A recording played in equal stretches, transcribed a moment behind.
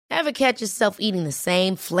Ever catch yourself eating the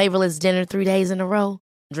same flavorless dinner 3 days in a row?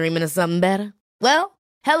 Dreaming of something better? Well,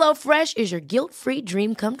 HelloFresh is your guilt-free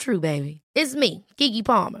dream come true, baby. It's me, Keke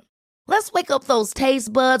Palmer. Let's wake up those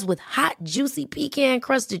taste buds with hot, juicy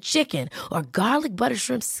pecan-crusted chicken or garlic butter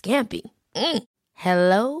shrimp scampi.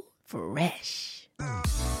 Hello Fresh.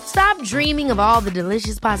 Stop dreaming of all the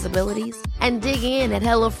delicious possibilities and dig in at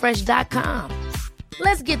HelloFresh.com.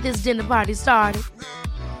 Let's get this dinner party started.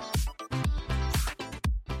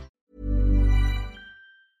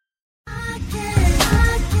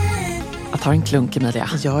 Jag tar en klunk, Emilia.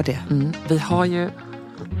 Gör det. Vi har ju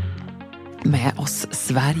med oss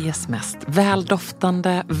Sveriges mest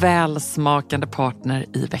väldoftande, välsmakande partner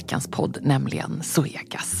i veckans podd, nämligen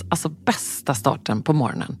Zoegas. Alltså bästa starten på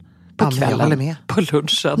morgonen. På kvällen, på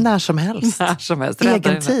lunchen. När som helst.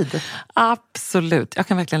 Egen tid. Absolut. Jag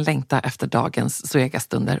kan verkligen längta efter dagens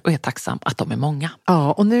Zoegas-stunder och är tacksam att de är många.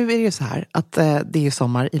 Ja, och nu är det ju så här att det är ju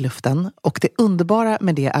sommar i luften. Och det underbara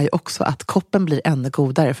med det är ju också att koppen blir ännu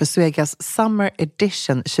godare. För Zoegas Summer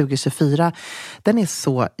Edition 2024, den är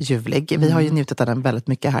så ljuvlig. Vi har ju njutit av den väldigt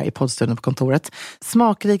mycket här i poddstunden på kontoret.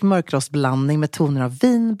 Smakrik mörkrostblandning med toner av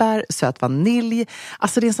vinbär, söt vanilj.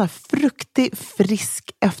 Alltså det är en sån här fruktig,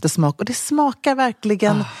 frisk eftersmak. Och det smakar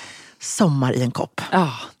verkligen sommar i en kopp.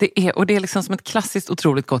 Ja, det är liksom som ett klassiskt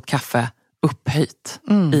otroligt gott kaffe upphöjt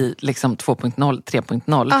i liksom 2.0,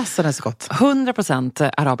 3.0. Alltså det är så gott.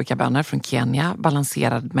 100% arabikabönor från Kenya,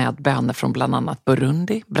 balanserad med bönor från bland annat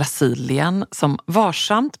Burundi, Brasilien, som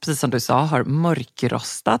varsamt, precis som du sa, har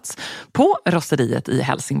mörkrostats på rosteriet i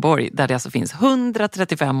Helsingborg, där det alltså finns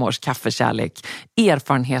 135 års kaffekärlek,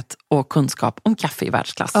 erfarenhet och kunskap om kaffe i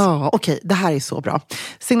världsklass. Ja, okej. Det här är så bra.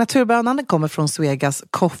 Signaturbönan kommer från Zoegas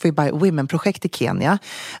Coffee by Women-projekt i Kenya.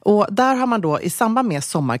 Och där har man då i samband med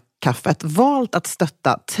sommarkaffet valt att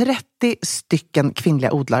stötta 30 stycken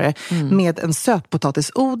kvinnliga odlare med en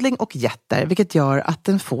sötpotatisodling och jätter, vilket gör att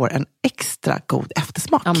den får en extra god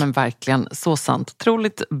eftersmak. Ja, men verkligen, så sant.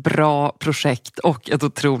 Otroligt bra projekt och ett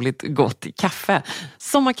otroligt gott kaffe.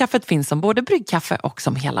 Sommarkaffet finns som både bryggkaffe och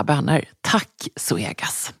som hela bönor. Tack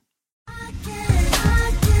Zoegas!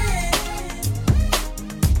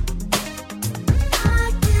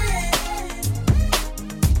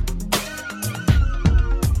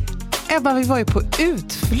 Ebba, vi var ju på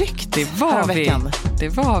utflykt veckan. Det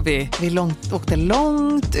var vi. Vi åkte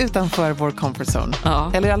långt utanför vår comfort zone.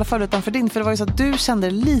 Ja. Eller i alla fall utanför din. För det var ju så att du kände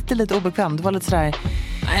dig lite obekväm. Du var lite sådär...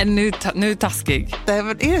 Nej, nu är taskig.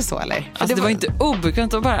 Är det så, eller? Alltså, det var inte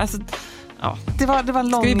obekvämt att bara... Alltså, ja. Det var en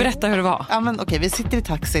lång... Ska vi berätta hur det var? Ja, men okej, vi sitter i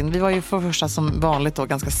taxin. Vi var ju för första som vanligt då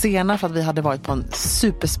ganska sena för att vi hade varit på en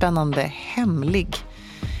superspännande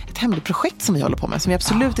ett hemligt projekt som vi håller på med, som vi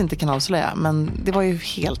absolut inte kan avslöja, men det var ju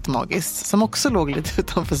helt magiskt, som också låg lite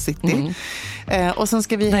utanför city. Och sen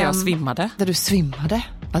ska vi Där jag svimmade. Där du svimmade?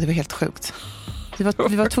 Ja, det var helt sjukt. Vi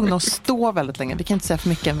var tvungna att stå väldigt länge, vi kan inte säga för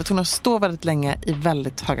mycket, vi var tvungna att stå väldigt länge i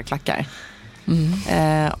väldigt höga klackar.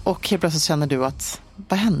 Och helt plötsligt känner du att,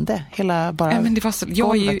 vad hände? Hela bara men det var så,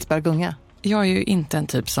 golvet började gunga. Jag är ju inte en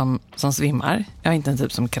typ som svimmar, jag är inte en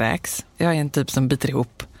typ som kräks, jag är en typ som biter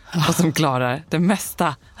ihop och som klarar det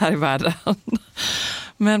mesta här i världen.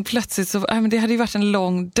 Men plötsligt så, men det hade ju varit en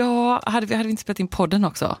lång dag. Hade vi inte spelat in podden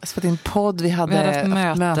också? Spelat in podd, vi hade haft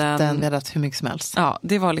möten, vi hade haft hur mycket som helst. Ja,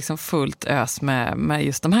 det var liksom fullt ös med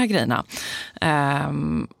just de här grejerna.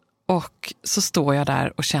 Och så står jag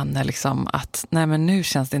där och känner liksom att nej, men nu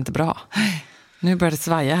känns det inte bra. Nu börjar det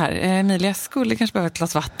svaja här. Emilia skulle kanske behöva ett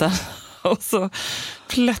glas vatten. Och så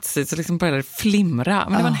plötsligt så liksom började det flimra.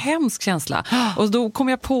 Men det var en hemsk känsla. Och då kom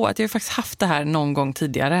jag på att jag faktiskt haft det här någon gång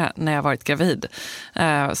tidigare när jag varit gravid.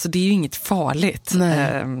 Så det är ju inget farligt.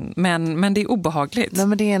 Men det är obehagligt. Nej,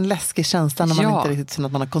 men det är en läskig känsla när man inte riktigt känner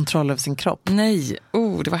att man har kontroll över sin kropp. Nej,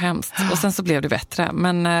 det var hemskt. Och sen så blev det bättre.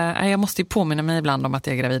 Men jag måste ju påminna mig ibland om att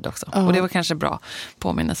jag är gravid också. Och det var kanske bra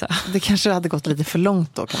påminnelse. Det kanske hade gått lite för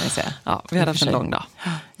långt då, kan man ju säga. Ja, vi hade haft en lång dag.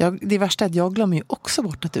 Det värsta är att jag glömmer ju också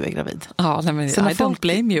bort att du är gravid. Ja, nej, men I don't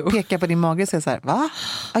blame you. Pekar på din mage och säger så här, va?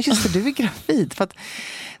 Ja, just det, du är gravid. För att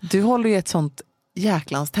du håller ju ett sånt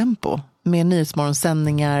jäklans tempo med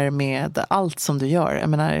nyhetsmorgonsändningar, med allt som du gör. Jag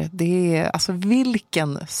menar, det är, alltså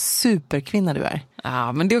vilken superkvinna du är.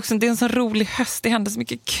 Ja, men det är en sån rolig höst. Det händer så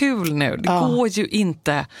mycket kul nu. Det går ju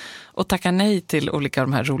inte att tacka nej till olika av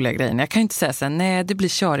de här roliga grejerna. Jag kan ju inte säga så här, nej, det blir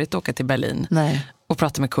körigt att åka till Berlin. Nej. Och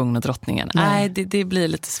prata med kungen och drottningen. Nej, det blir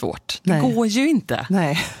lite svårt. Det Nej. går ju inte.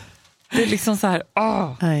 Nej. Det är liksom så här,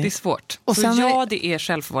 det är svårt. Och sen det är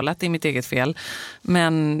självförvållat, det är mitt eget fel.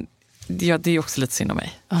 Men ja, det är också lite synd om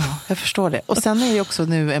mig. Ja, jag förstår det. Och sen är det också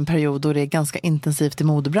nu en period då det är ganska intensivt i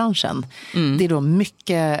modebranschen. Det är då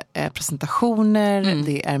mycket presentationer,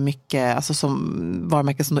 det är mycket alltså som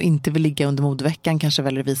varumärken som då inte vill ligga under modeveckan kanske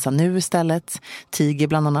väljer att visa nu istället. Tiger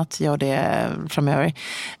bland annat gör det framöver.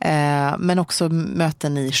 Men också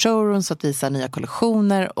möten i showrooms att visa nya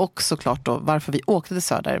kollektioner och såklart då varför vi åkte till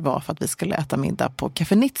Söder var för att vi skulle äta middag på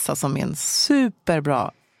Café Nizza som är en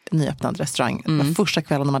superbra nyöppnad restaurang. Det var första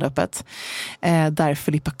kvällen de hade öppet. Där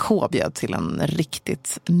Filippa K bjöd till en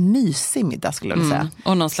riktigt mysig middag skulle jag vilja säga.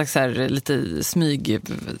 Och någon slags här, lite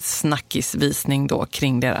smygsnackisvisning då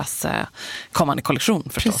kring deras kommande kollektion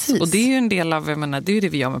förstås. Precis. Och det är ju en del av, jag menar, det är ju det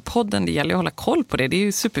vi gör med podden. Det gäller ju att hålla koll på det. Det är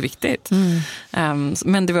ju superviktigt.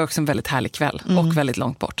 Men det var också en väldigt härlig kväll och väldigt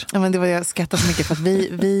långt bort. Ja, men det var jag skrattade så mycket för att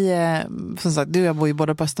vi som sagt, du och jag bor ju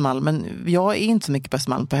båda på Östermalm men jag är inte så mycket på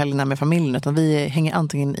Östermalm på helgerna med familjen utan vi hänger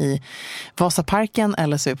antingen i Vasaparken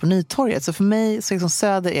eller så är på Nytorget. Så för mig så liksom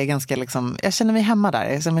Söder är ganska liksom, jag känner mig hemma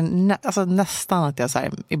där. Alltså nästan att jag så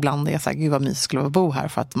här, ibland är jag så här, gud vad mysigt skulle vara bo här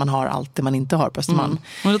för att man har allt det man inte har på Östermalm.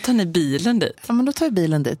 Och då tar ni bilen dit? Ja, men då tar vi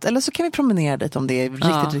bilen dit. Eller så kan vi promenera dit om det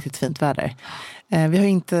är riktigt fint väder. Vi har ju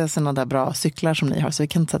inte sådana där bra cyklar som ni har så vi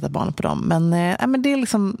kan inte sätta barnen på dem. Men det är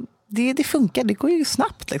liksom det funkar, det går ju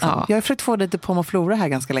snabbt liksom. Jag har försökt få lite pomoflora här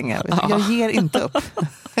ganska länge. Jag ger inte upp.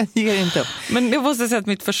 Men jag måste säga att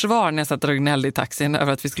mitt försvar när jag satt och gnällde i taxin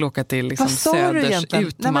över att vi skulle åka till liksom Söders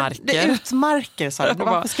utmarker. Nej, men utmarker sa du.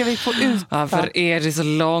 Varför ska vi få ut? Varför är det så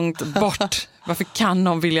långt bort? Varför kan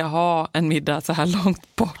de vilja ha en middag så här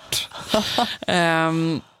långt bort?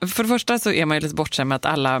 För det första så är man ju lite bortskämd med att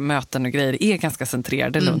alla möten och grejer är ganska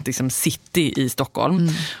centrerade runt liksom city i Stockholm.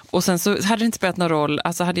 Och sen så hade det inte spelat någon roll,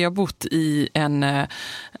 alltså hade jag bott i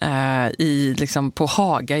liksom på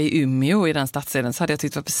Haga i Umeå i den stadsdelen så hade jag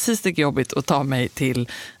tyckt det var precis lika jobbigt att ta mig till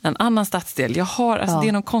en annan stadsdel. Jag har, alltså det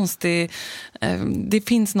är någon konstig, det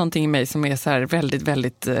finns någonting i mig som är så här väldigt,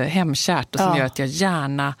 väldigt hemkärt och som gör att jag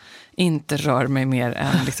gärna inte rör mig mer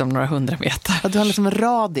än liksom några 100 meter. Ja, du har liksom en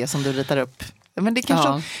radie som du ritar upp. Men det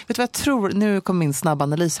kanske, vet du vad jag tror, nu kommer min snabb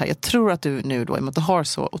analys här. Jag tror att du nu då, i och med att du har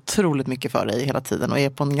så otroligt mycket för dig hela tiden och är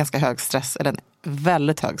på en ganska hög stress, eller en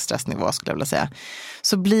väldigt hög stressnivå skulle jag vilja säga.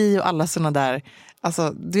 Så blir ju alla såna där, alltså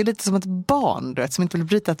du är lite som ett barn du vet, som inte vill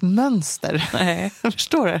bryta ett mönster. Nej.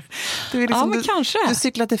 Förstår du? Du är liksom, men kanske. Du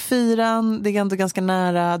cyklar till 4, det är ändå ganska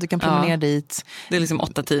nära, du kan promenera dit. Det är liksom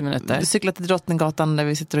 8-10 minuter. Du cyklar till Drottninggatan där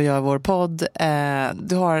vi sitter och gör vår podd.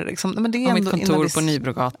 Du har liksom, men det är och ändå mitt kontor på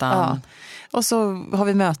Nybrogatan. Ja. Och så har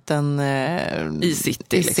vi möten i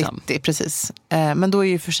city liksom. City, precis. Men då är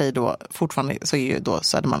ju för sig då fortfarande så är ju då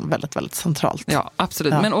Södermalm väldigt, väldigt centralt. Ja,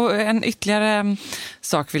 absolut. Ja. Men och en ytterligare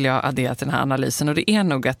sak vill jag addera till den här analysen och det är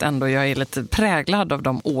nog att ändå jag är lite präglad av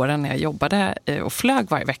de åren när jag jobbade och flög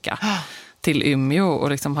varje vecka till Umeå och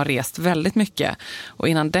liksom har rest väldigt mycket. Och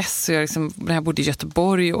innan dess så jag liksom, när jag bodde i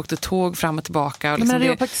Göteborg och åkte tåg fram och tillbaka. Och liksom men när du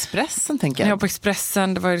var på Expressen tänker jag. När jag var på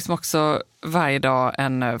Expressen, det var liksom också varje dag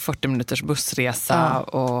en 40 minuters bussresa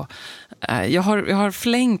och jag har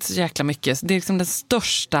flängt så jäkla mycket. Så det är liksom den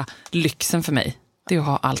största lyxen för mig. Det är att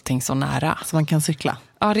ha allting så nära. Så man kan cykla.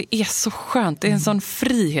 Ja, det är så skönt. Det är en sån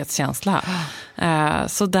frihetskänsla.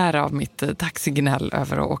 Så därav mitt taxignäll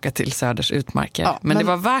över att åka till Söders utmarker. Ja, men det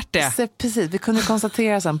var värt det. Precis, vi kunde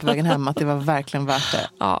konstatera sen på vägen hem att det var verkligen värt det.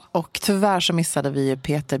 Ja. Och tyvärr så missade vi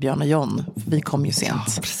Peter, Björn och John. Vi kom ju sent.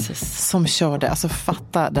 Ja, precis. Som körde, alltså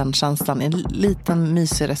fatta den känslan. I en liten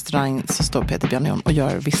mysig restaurang så står Peter, Björn och John och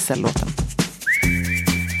gör vissellåten.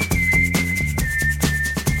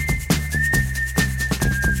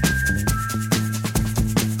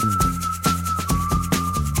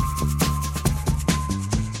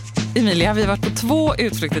 Emilia, vi har varit på 2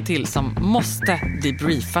 utflykter till som måste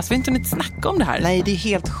debriefas. Vi har inte hunnit snacka om det här. Nej, det är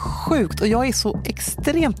helt sjukt. Och jag är så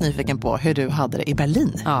extremt nyfiken på hur du hade det i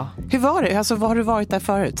Berlin. Ja. Hur var det? Alltså, var har du varit där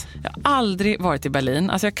förut? Jag har aldrig varit i Berlin.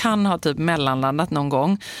 Alltså, jag kan ha typ mellanlandat någon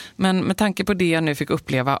gång. Men med tanke på det jag nu fick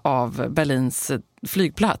uppleva av Berlins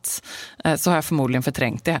flygplats så har jag förmodligen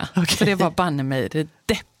förträngt det. Okay. För det var banne mig det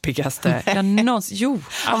deppigaste jag någonsin... Jo,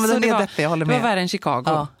 alltså, det var deppig, jag håller med. Det var värre än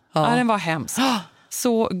Chicago. Ja, den var hemsk.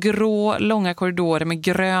 Så grå, långa korridorer med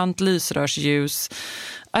grönt lysrörsljus.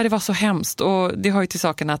 Det var så hemskt. Och det har ju till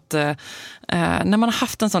saken att när man har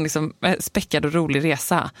haft en sån liksom, späckad och rolig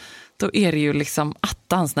resa, då är det ju liksom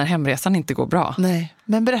attans när hemresan inte går bra. Nej,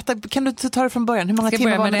 Men berätta, kan du ta det från början? Hur många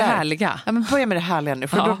timmar var med det det där? härliga? Ja, men börja med det härliga nu,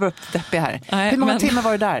 för då blir det deppiga här. Nej, hur många timmar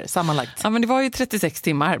var det där sammanlagt? Ja, men det var ju 36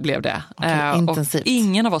 timmar blev det. Okay, intensivt. Och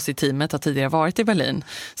ingen av oss i teamet har tidigare varit i Berlin.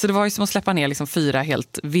 Så det var ju som att släppa ner liksom 4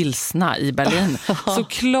 helt vilsna i Berlin.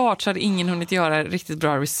 Såklart så hade ingen hunnit göra riktigt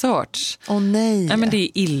bra research. Nej. Nej, men det är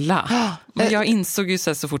illa. Men jag insåg ju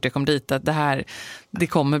så fort jag kom dit att det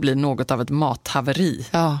kommer bli något av ett mathaveri.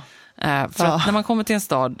 Ja. För att när man kommer till en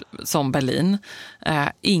stad som Berlin,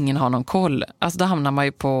 ingen har någon koll. Alltså då hamnar man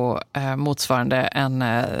ju på motsvarande en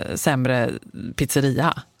sämre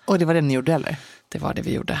pizzeria. Och det var det ni gjorde, eller? Det var det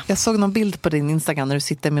vi gjorde. Jag såg någon bild på din Instagram när du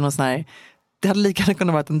sitter med någon sån här... Det hade lika gärna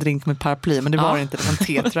kunnat vara en drink med paraply, men det var inte, det var en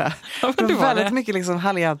te, tror jag. Det var väldigt mycket liksom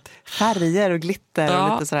härliga färger och glitter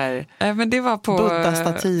och lite sådär. Men det var på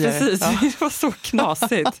Buddha-statyer. Precis, det var så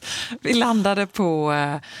knasigt. Vi landade på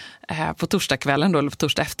torsdagskvällen då, eller på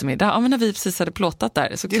torsdag eftermiddag. Ja, men när vi precis hade plåtat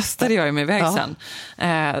där så kastade jag mig iväg sen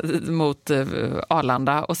mot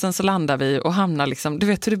Arlanda, och sen så landar vi och hamnar liksom, du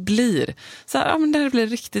vet hur det blir. Så här, men det blir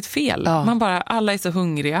riktigt fel. Man bara, alla är så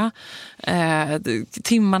hungriga.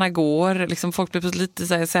 Timmarna går, liksom folk blir på lite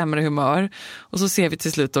så här sämre humör, och så ser vi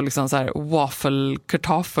till slut då liksom så här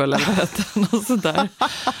waffle-kartoffel eller vad heter det, något sånt där.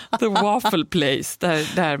 The waffle place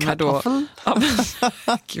där med då,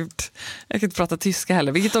 gud, jag kan inte prata tyska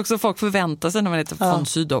heller, vilket också folk förväntar sig när man heter von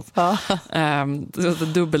Sydow.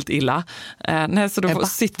 Dubbelt illa. Så då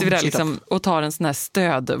sitter vi där liksom och tar en sån här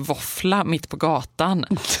stödvåffla mitt på gatan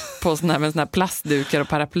på sån här, med sån här plastdukar och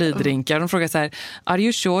paraplydrinkar. De frågar så här: are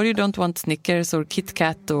you sure you don't want Snickers or Kit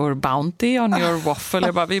Kat or Bounty on your waffle?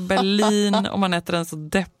 Jag bara, vi är i Berlin och man äter en så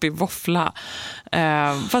deppig våffla.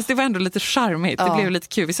 Fast det var ändå lite charmigt. Det blev lite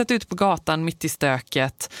kul. Vi satt ut på gatan mitt i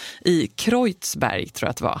stöket i Kreuzberg, tror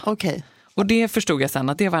jag att det var. Okej. Och det förstod jag sen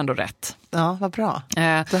att det var ändå rätt. Ja, vad bra.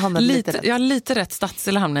 Du hamnade lite rätt. Ja, lite rätt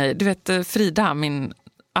stadsdel hamnade i. Du vet, Frida, min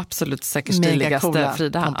absolut säkert stiligaste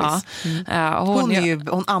Frida. Ja.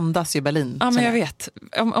 Hon andas ju Berlin. Ja, men jag vet.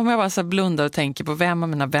 Om jag bara så blundar och tänker på vem av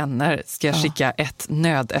mina vänner ska jag skicka ett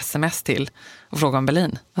nöd-sms till och fråga om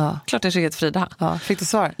Berlin. Ja. Klart jag skickade Frida. Ja. Fick du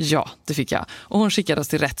svar? Ja, det fick jag. Och hon skickade oss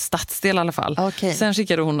till rätt stadsdel i alla fall. Okay. Sen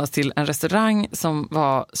skickade hon oss till en restaurang som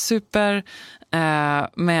var super,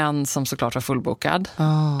 men som såklart var fullbokad.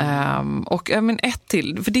 Och men ett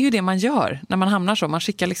till, för det är ju det man gör när man hamnar så. Man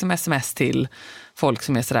skickar liksom sms till folk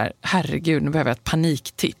som är sådär, herregud, nu behöver jag ett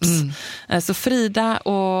paniktips. Så Frida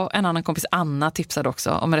och en annan kompis, Anna, tipsade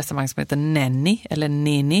också om en restaurang som heter Nenny, eller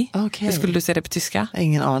Nini. Okay. Hur skulle du säga det på tyska?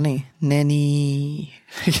 Ingen aning. Nenny.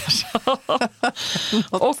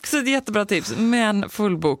 Också ett jättebra tips, men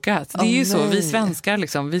fullbokat. Det är ju så, vi svenskar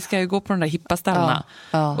liksom, vi ska ju gå på de där hippa ställena.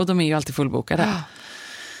 Och de är ju alltid fullbokade.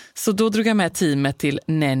 Så då drog jag med teamet till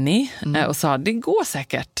Nenny och sa, det går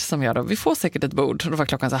säkert, som jag då, vi får säkert ett bord. Och då var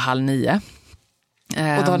klockan så 8:30.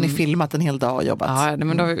 Och då har ni filmat en hel dag och jobbat. Ja,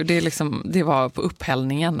 men då, det var på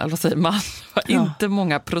upphällningen, eller vad säger man? Det var inte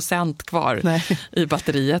många procent kvar i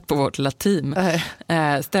batteriet på vårt lilla team.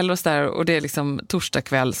 Ställer oss där och det är liksom torsdag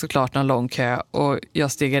kväll, såklart en lång kö, och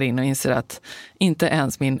jag stegar in och inser att inte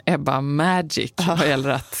ens min Ebba Magic vad gäller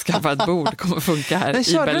att skaffa ett bord kommer funka här i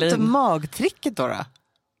Berlin. Men körde du inte magtricket då? Nej,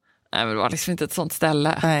 men det var liksom inte ett sånt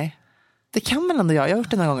ställe. Nej, det kan man ändå göra. Jag har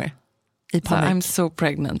gjort det några gånger. I panik. I'm so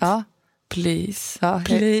pregnant. Ja. Please,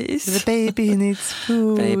 please. The baby needs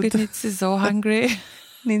food. Baby needs is so hungry.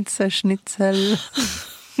 Needs a schnitzel.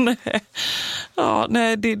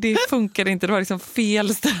 Nej, det funkade inte. Det var liksom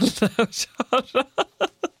fel ställe att köra.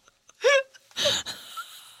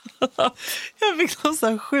 Jag fick någon sån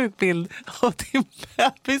här sjuk bild av din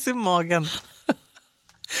bebis i magen.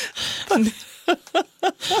 Give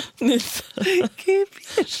me a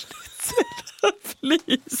schnitzel.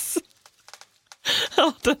 Please.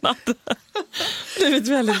 Ja, den hade blivit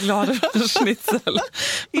väldigt glad över schnitzel.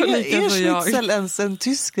 Är schnitzel ens en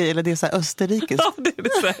tysk grej, eller det är så här österrikiskt? Ja, det är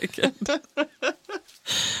det säkert.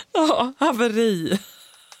 Ja, haveri.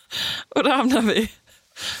 Och då hamnar vi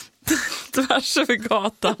tvärs över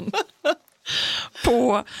gatan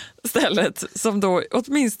på stället som då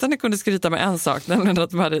åtminstone kunde skryta med en sak, nämligen att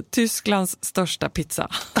de hade Tysklands största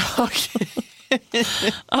pizza. Okej.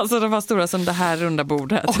 Alltså de var stora som det här runda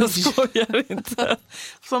bordet. Jag skojar inte.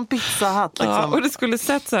 Som pizzahatt liksom. Ja, och det skulle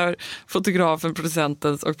sett så här fotografen,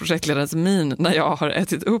 producentens och projektledarens min när jag har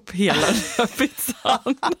ätit upp hela den här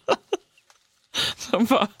pizzan. De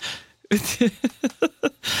bara...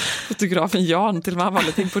 Fotografen Jan till och med var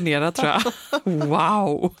lite imponerad, tror jag.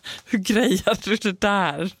 Wow, hur grejade du det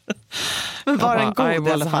där? Men var den god I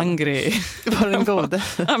was hungry. Var den god?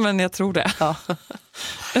 Ja, men jag tror det. Ja.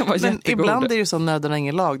 Den var Men jättegod. ibland är det ju så nöden har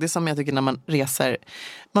ingen lag. Det är som jag tycker när man reser.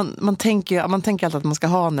 Man tänker alltid att man ska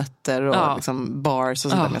ha nötter och liksom bars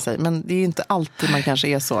och sånt där med sig. Men det är ju inte alltid man kanske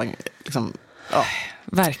är så liksom,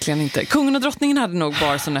 Verkligen inte. Kungen och drottningen hade nog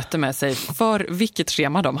bars och nötter med sig för vilket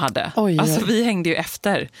schema de hade. Oj. Alltså vi hängde ju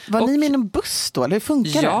efter. Var ni med en buss då? Eller hur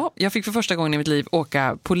funkar det? Ja, jag fick för första gången i mitt liv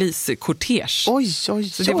åka poliskortege. Oj.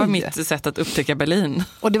 Så det var mitt sätt att upptäcka Berlin.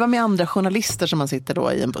 Och det var med andra journalister som man sitter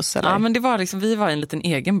då i en buss, eller? Ja, men det var liksom, vi var i en liten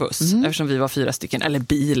egen buss eftersom vi var 4 stycken, eller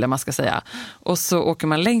bil man ska säga. Och så åker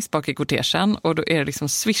man längst bak i kortegen och då är det liksom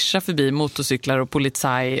swisha förbi motorcyklar och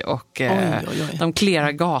polizei och de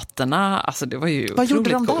klerar gatorna. Alltså det var ju Vad gjorde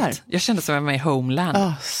de coolt. där? Jag kände som jag var med i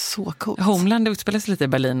Homeland. Så coolt. Homeland utspelades lite i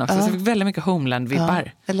Berlin också, så jag fick väldigt mycket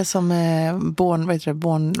Homeland-vibbar. Eller som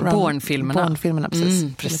Born-filmerna. Born-filmerna,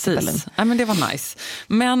 precis. Precis. Ja, men det var nice.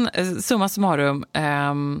 Men summa summarum...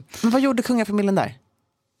 Men vad gjorde kungafamiljen där?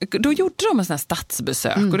 Då gjorde de en sån här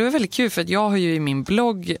statsbesök och det var väldigt kul för att jag har ju i min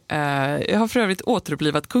blogg jag har för övrigt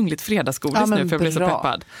återupplivat kungligt fredagsgodis nu för jag blev så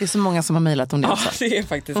peppad. Det är så många som har mejlat om det också. Ja, det är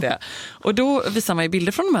faktiskt det. Och då visar man ju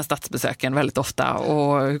bilder från de här statsbesöken väldigt ofta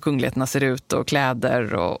och hur kungligheterna ser ut och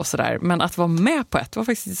kläder och sådär. Men att vara med på ett var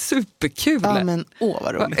faktiskt superkul. Ja, men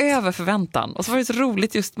vad roligt. Var över förväntan. Och så var det så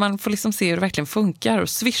roligt just man får liksom se hur det verkligen funkar och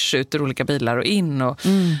swisha ut ur olika bilar och in och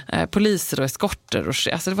poliser och eskorter. Och,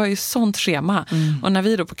 alltså det var ju sånt schema. Och när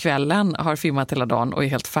vi då på kvällen har filmat hela dagen och är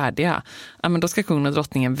helt färdiga, ja, men då ska kungen och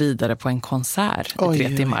drottningen vidare på en konsert i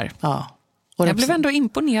 3 timmar. Ja. Jag blev ändå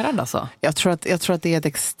imponerad alltså. Jag tror att det är ett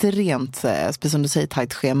extremt, speciellt som du säger,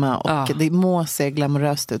 tajt schema och det må se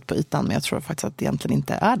glamoröst ut på ytan, men jag tror faktiskt att det egentligen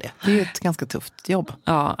inte är det. Det är ju ett ganska tufft jobb.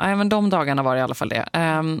 Ja, men de dagarna var det i alla fall det.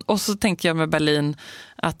 Och så tänker jag med Berlin,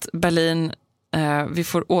 att Berlin, vi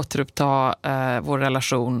får återuppta vår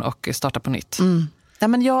relation och starta på nytt. Ja,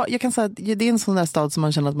 men jag kan säga att det är en sån där stad som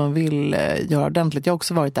man känner att man vill göra ordentligt. Jag har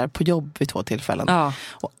också varit där på jobb vid 2 tillfällen.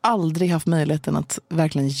 Och aldrig haft möjligheten att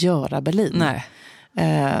verkligen göra Berlin. Nej.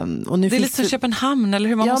 Och nu det är lite som Köpenhamn, eller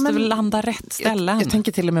hur? Man måste väl landa rätt ställen. Jag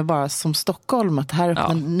tänker till och med bara som Stockholm, att här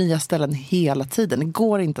öppnar nya ställen hela tiden. Det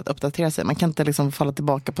går inte att uppdatera sig. Man kan inte liksom falla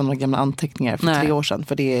tillbaka på några gamla anteckningar för 3 år sedan,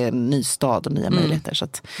 för det är en ny stad och nya möjligheter. Så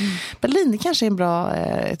att Berlin kanske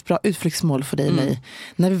är ett bra utflyktsmål för dig och mig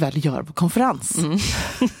när vi väl gör vår konferens.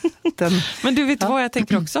 Men du vet vad jag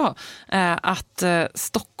tänker också? Att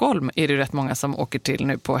Stockholm är det rätt många som åker till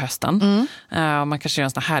nu på hösten. Man kanske gör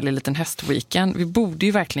en sån här härlig liten höstweekend. Vi borde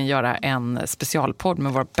ju verkligen göra en specialpodd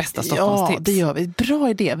med våra bästa Stockholmstips. Ja, det gör vi. Bra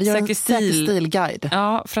idé. Vi gör en säker stilguide.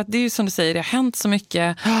 Ja, för att det är ju som du säger, det har hänt så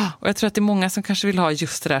mycket. Och jag tror att det är många som kanske vill ha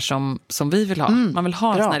just det där som vi vill ha. Man vill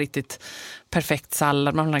ha en sån här riktigt perfekt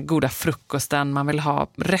sallad, man vill ha den goda frukosten, man vill ha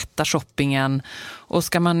rätta shoppingen. Och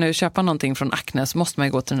ska man nu köpa någonting från Acne så måste man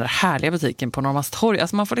ju gå till den där härliga butiken på Norrmalmstorg.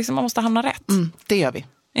 Alltså man måste hamna rätt. Det gör vi.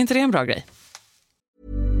 Är inte det en bra grej?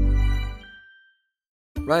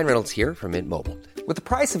 Ryan Reynolds here from Mint Mobile. With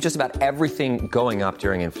the price of just about everything going up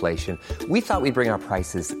during inflation, we thought we'd bring our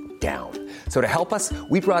prices down. So to help us,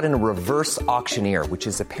 we brought in a reverse auctioneer, which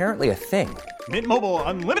is apparently a thing. Mint Mobile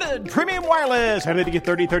Unlimited Premium Wireless. How to get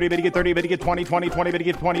 30, 30, bit to get 30, bit to get 20, 20, 20, bit to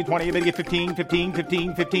get 20, 20, bit to get 15, 15,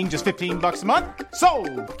 15, 15, just $15 a month?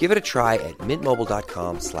 Sold! Give it a try at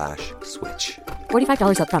mintmobile.com/switch.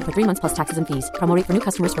 $45 up front for 3 months plus taxes and fees. Promo rate for new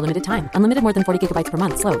customers for limited time. Unlimited more than 40 gigabytes per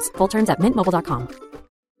month. Slows full terms at mintmobile.com.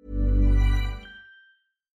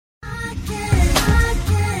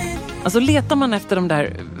 Alltså letar man efter de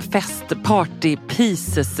där festparty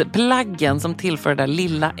pieces-plaggen som tillför det där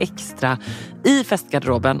lilla extra i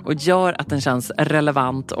festgarderoben och gör att den känns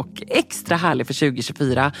relevant och extra härlig för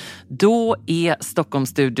 2024, då är Stockholm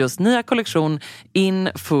Studios nya kollektion In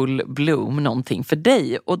Full Bloom någonting för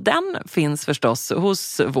dig. Och den finns förstås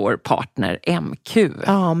hos vår partner MQ.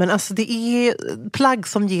 Ja, men alltså det är plagg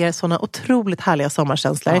som ger såna otroligt härliga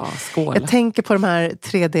sommarkänslor. Ja, skål. Jag tänker på de här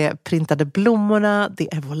 3D-printade blommorna,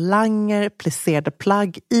 det är volanger, plisserade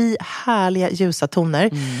plagg i härliga ljusa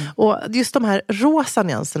toner. Och just de här rosa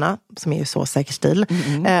nyanserna, som är ju så säker stil,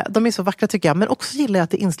 de är så vackra tycker jag. Men också gillar jag att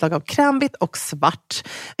det är inslag av krämvitt och svart.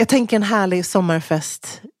 Jag tänker en härlig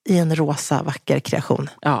sommarfest i en rosa vacker kreation.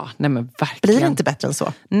 Ja, nej men verkligen. Blir det inte bättre än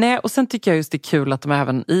så? Nej, och sen tycker jag just det är kul att de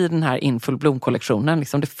även i den här In Full Bloom-kollektionen,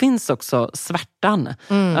 liksom, det finns också svärtan.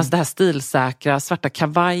 Alltså det här stilsäkra, svarta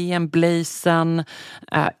kavajen, blazen,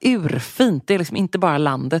 urfint. Det är liksom inte bara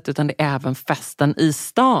landet utan det är även festen i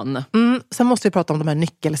stan. Sen måste vi prata om de här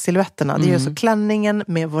nyckelsilhuetterna. Det är ju så klänningen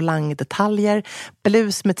med volangdetaljer,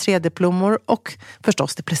 blus med 3D-blommor och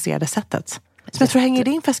förstås det plisserade sättet. Som jag tror hänger i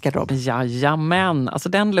din festgarderob. Jajamän, alltså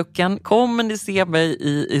den looken kommer ni se mig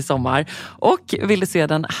i sommar. Och vill du se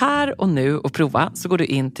den här och nu och prova så går du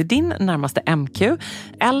in till din närmaste MQ.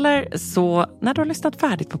 Eller så när du har lyssnat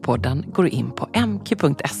färdigt på podden går du in på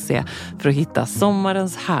mq.se för att hitta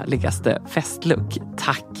sommarens härligaste festlook.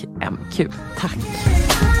 Tack MQ, tack.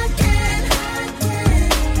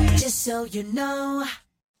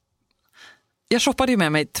 Jag shoppade ju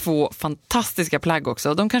med mig 2 fantastiska plagg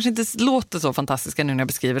också. De kanske inte låter så fantastiska nu när jag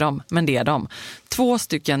beskriver dem, men det är de. 2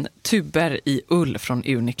 stycken tuber i ull från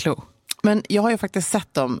Uniqlo. Men jag har ju faktiskt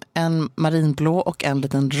sett dem, en marinblå och en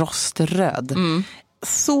liten roströd.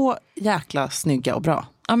 Så jäkla snygga och bra.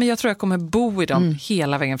 Ja, men jag tror jag kommer bo i dem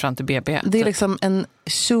hela vägen fram till BB. Det är liksom en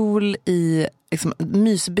kjol i liksom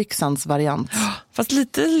mysbyxans variant. Fast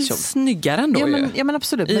lite snyggare ändå. Ja men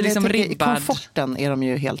absolut. I Men liksom i komforten är de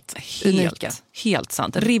ju helt unika. Helt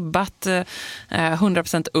sant. Ribbat,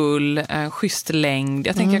 100% ull, schysst längd.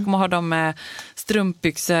 Jag tänker jag kommer ha dem med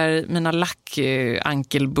strumpbyxor, mina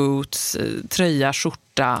ankelboots, tröja,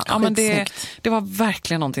 skjorta. Ja, men det var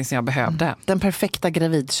verkligen någonting som jag behövde. Den perfekta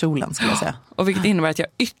gravidkjolen skulle jag säga. Och vilket innebär att jag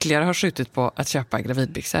ytterligare har skjutit på att köpa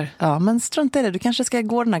gravidbyxor. Ja, men strunt i det. Du kanske ska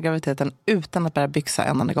gå den här graviditeten utan att börja byxa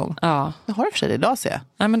en annan gång. Ja. Jag har det för sig idag, ser jag.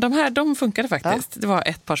 Nej, men de funkade faktiskt. Ja. Det var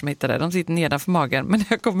ett par som hittade. De sitter nedanför magen. Men när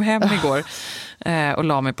jag kom hem igår och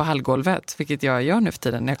la mig på hallgolvet, vilket jag gör nu för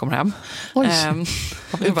tiden när jag kommer hem. Oj,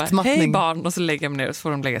 jag bara, hej barn, och så lägger jag mig ner och så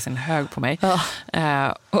får de lägga sin hög på mig. Ja.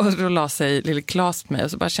 Och då la sig lille Klas på mig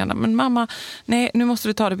och så bara kände, men mamma, nej, nu måste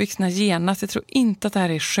du ta dig byxorna genast. Jag tror inte att det här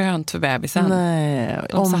är skönt för bebisen. Nej,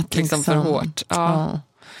 de satt liksom för hårt. Ja.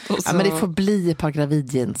 Så... Ja, men det får bli ett par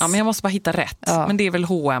gravidjeans. Ja, men jag måste bara hitta rätt. Ja. Men det är väl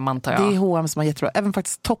H&M, antar jag. Det är H&M som har jättebra. Även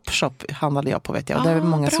faktiskt Topshop handlade jag på, vet jag. Och det är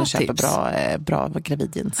många som köper bra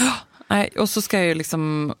gravidjeans. Nej, och så ska jag ju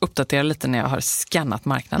liksom uppdatera lite när jag har skannat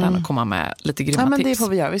marknaden och komma med lite grymma tips. Men det får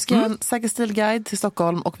vi göra. Vi ska göra en säker stilguide till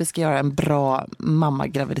Stockholm och vi ska göra en bra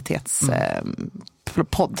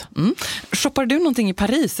mamma-graviditets-podd. Shoppar du någonting i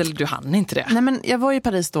Paris eller du hann inte det? Nej, men jag var i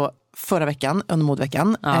Paris då förra veckan, under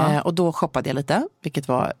modveckan. Och då shoppade jag lite, vilket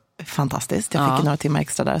var fantastiskt. Jag fick några timmar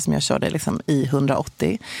extra där som jag körde liksom i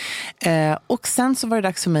 180. Och sen så var det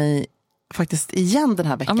dags för mig faktiskt igen den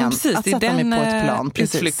här veckan att sätta mig på ett plan.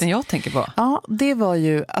 Precis. Utflykten jag tänker på. Ja, det var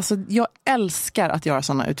ju, alltså jag älskar att göra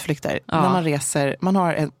sådana utflykter. När man reser, man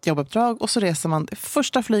har ett jobbuppdrag och så reser man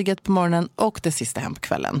första flyget på morgonen och det sista hem på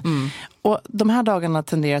kvällen. Och de här dagarna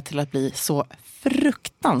tenderar till att bli så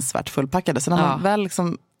fruktansvärt fullpackade. Så när man väl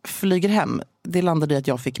liksom flyger hem, det landade i att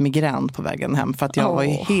jag fick migrän på vägen hem för att jag var ju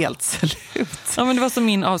helt slut. Ja, men det var som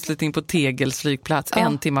min avslutning på Tegels flygplats,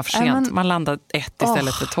 1 timme för sent. Man landade 1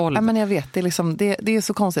 istället för 12. Ja, men jag vet, det är, liksom, det är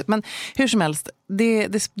så konstigt. Men hur som helst,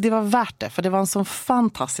 det var värt det, för det var en sån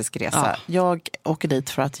fantastisk resa. Jag åker dit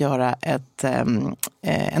för att göra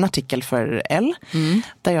en artikel för Elle,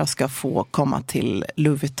 där jag ska få komma till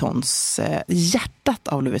Louis Vuittons, hjärtat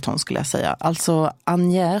av Louis Vuitton skulle jag säga. Alltså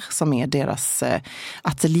Agnières, som är deras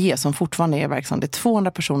ateljé som fortfarande är verksam. Det är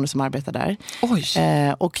 200 personer som arbetar där.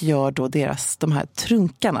 Och gör då de här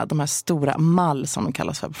trunkarna, de här stora mall som de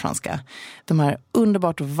kallas för på franska. De här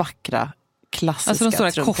underbart vackra klassiska trunkarna.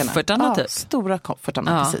 Alltså de stora koffertarna typ? Stora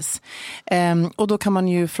koffertarna, precis. Och då kan man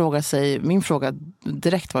ju fråga sig, min fråga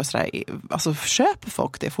direkt var sådär, alltså köper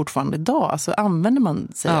folk det fortfarande idag? Alltså använder man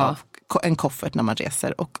sig av en koffert när man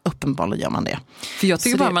reser, och uppenbarligen gör man det. För jag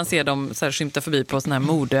tycker bara man ser dem så här skymta förbi på såna här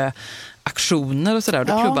modeaktioner och sådär, och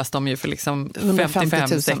då klubbas de ju för liksom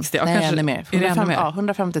 55-60. Nej, ännu mer.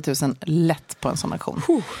 150 000 lätt på en sån aktion.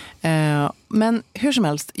 Men hur som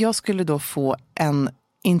helst, jag skulle då få en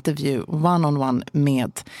intervju one-on-one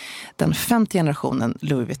med den 5:e generationen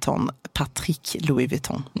Louis Vuitton, Patrick Louis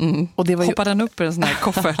Vuitton. Och det var hoppade han upp i en sån här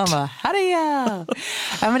koffert? Han bara, här är jag!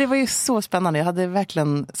 Men det var ju så spännande. Jag hade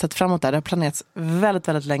verkligen sett fram emot det. Det har planerats väldigt,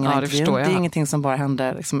 väldigt länge. Ja, det förstår jag. Det är ingenting som bara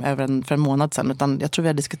hände liksom för en månad sedan, utan jag tror vi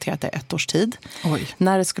har diskuterat det 1 års tid.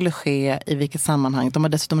 När det skulle ske, i vilket sammanhang. De har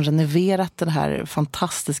dessutom renoverat det här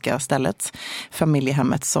fantastiska stället,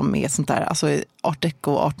 familjehemmet, som är sånt där, alltså art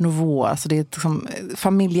deco, art nouveau, alltså det är liksom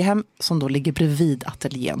familjehem som då ligger bredvid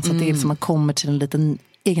ateljén. Så det är som man kommer till en liten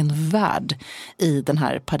egen värld i den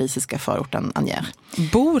här parisiska förorten Agnières.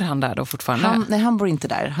 Bor han där då fortfarande? Nej, han bor inte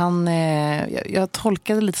där. Jag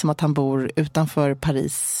tolkade lite som att han bor utanför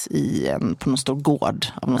Paris på någon stor gård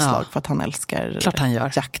av något slag, för att han älskar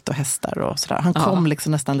jakt och hästar och sådär. Han kom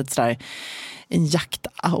liksom nästan lite sådär en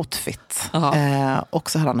jaktoutfit.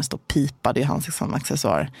 Och så hade han en stor pipa, det är hans liksom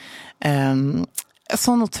accessoar.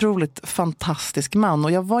 Sån otroligt fantastisk man.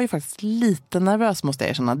 Och jag var ju faktiskt lite nervös, måste jag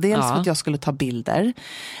erkänna. Dels för att jag skulle ta bilder.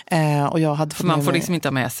 Och jag hade för man får liksom inte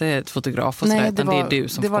ha med sig ett fotograf och sådär, utan det är du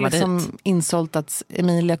som får komma dit. Det var liksom insålt att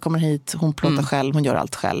Emilia kommer hit, hon plåtar själv, hon gör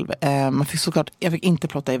allt själv. Jag fick inte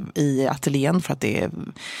plåta i ateljén för att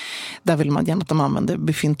där vill man gärna att de använder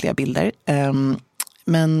befintliga bilder.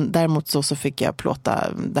 Men däremot så fick jag plåta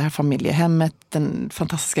det här familjehemmet, den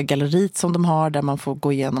fantastiska galleriet som de har, där man får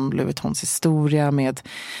gå igenom Louis Vuittons historia med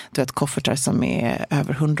koffertar som är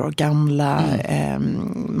över 100 år gamla.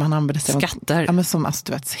 Man använder sig skatter. Ja, men som,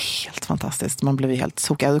 alltså, helt fantastiskt. Man blev ju helt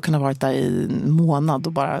sokad. Jag hade kunnat varit där i en månad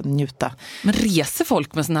och bara njuta. Men reser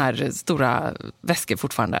folk med såna här stora väskor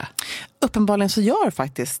fortfarande? Uppenbarligen så gör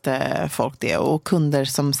faktiskt folk det, och kunder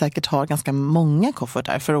som säkert har ganska många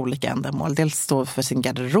koffertar för olika ändamål. Dels då för sin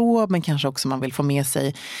garderob, men kanske också man vill få med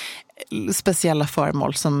sig speciella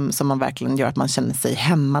föremål som man verkligen gör att man känner sig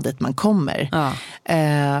hemma dit man kommer.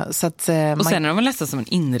 Ja. Så att, och sen är de väl nästan som en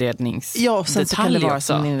inredningsdetalj. Ja, och sen så kan det vara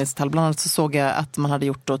också som en inredningsdetalj. Bland annat så såg jag att man hade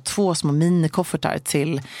gjort då 2 små minikoffertar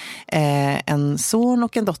till en son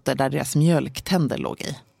och en dotter där deras mjölktänder låg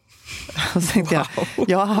i. Och så tänkte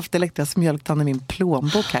jag har haft Elektras mjölktand i min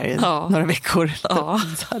plånbok här i några veckor.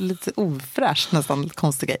 Lite ofräscht, nästan lite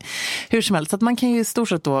konstig grej. Hur som helst, så att man kan ju i stort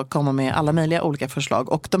sett då komma med alla möjliga olika förslag.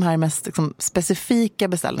 Och de här mest liksom specifika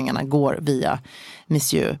beställningarna går via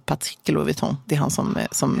Monsieur Patrick Louis Vuitton. Det är han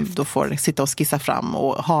som då får sitta och skissa fram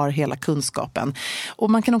och har hela kunskapen. Och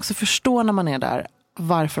man kan också förstå när man är där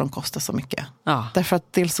varför de kostar så mycket. Ja. Därför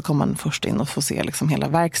att dels så kommer man först in och får se liksom hela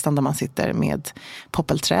verkstaden där man sitter med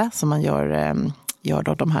poppelträ som man gör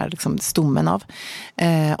då de här liksom stommen av.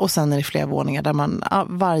 Och sen är det flera våningar där man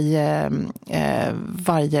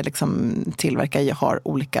varje liksom tillverkare har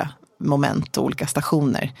olika moment och olika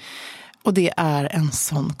stationer. Och det är en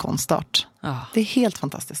sån konstart. Det är helt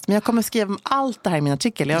fantastiskt. Men jag kommer skriva allt det här i min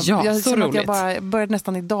artikel. Jag så roligt. Jag bara började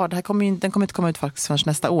nästan idag. Den kommer inte komma ut faktiskt förrän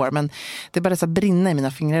nästa år. Men det började så brinna i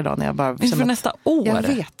mina fingrar idag. När jag bara för nästa år? Jag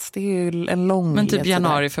vet. Det är ju en lång... Men typ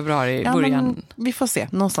januari, februari, början? Men vi får se.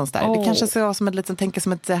 Någonstans där. Det kanske ska vara som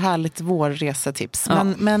ett härligt vårresetips. Ja.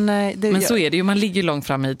 Men så är det ju. Man ligger långt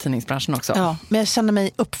fram i tidningsbranschen också. Ja, men jag känner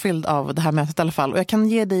mig uppfylld av det här mötet i alla fall. Och jag kan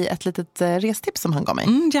ge dig ett litet restips som han gav mig.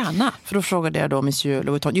 Gärna. För då frågade jag då Monsieur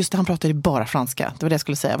Louis Vuitton. Just det, han pratade bara franska. Det var det jag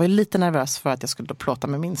skulle säga. Jag var lite nervös för att jag skulle då plåta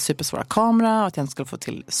med min supersvåra kamera och att jag inte skulle få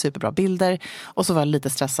till superbra bilder. Och så var jag lite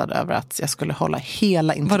stressad över att jag skulle hålla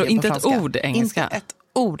hela intervjun på franska. Inte ett ord engelska? Inte ett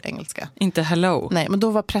ord engelska. Inte hello? Nej, men då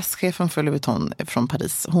var presschefen för Louis Vuitton från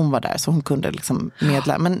Paris. Hon var där så hon kunde liksom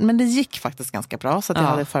medla. Men det gick faktiskt ganska bra så att jag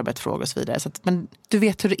hade förberett frågor och så vidare. Så att, men du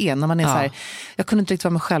vet hur det är när man är så här. Jag kunde inte riktigt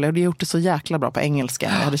vara mig själv. Jag hade gjort det så jäkla bra på engelska.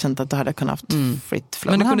 Jag hade känt att då hade jag kunnat haft fritt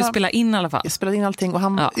flow. Men du kunde spela in i alla fall? Jag spelade in allting.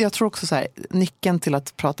 Och jag tror också så här, nyckeln till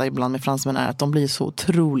att prata ibland med fransmän är att de blir så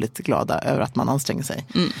otroligt glada över att man anstränger sig.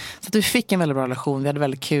 Så att vi fick en väldigt bra relation. Vi hade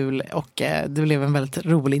väldigt kul och det blev en väldigt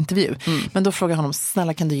rolig intervju. Men då frågade jag honom,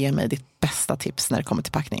 snälla kan du ge mig ditt bästa tips när det kommer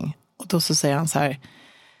till packning? Och då så säger han så här,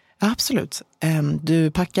 ja, absolut.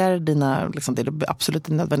 Du packar dina, liksom, det är absolut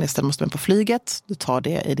nödvändigaste, måste med på flyget. Du tar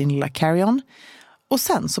det i din lilla carry-on. Och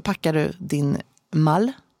sen så packar du din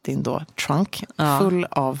mall, din då trunk, full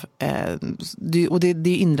av och det är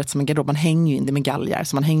inrätt som en garderob. Man hänger ju in det med galgar,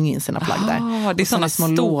 så man hänger in sina plagg där. Det är sådana små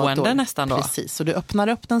stående lådor. Nästan då. Precis, så du öppnar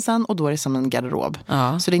upp den sen och då är det som en garderob.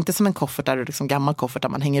 Så det är inte som en koffert där du liksom gammal koffert där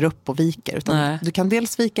man hänger upp och viker, utan du kan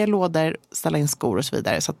dels vika i lådor, ställa in skor och så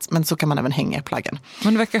vidare, men så kan man även hänga i plaggen.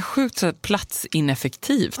 Men det verkar sjukt så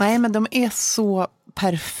platsineffektivt. Nej, men de är så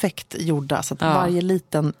perfekt gjorda så att varje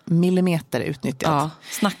liten millimeter är utnyttjad.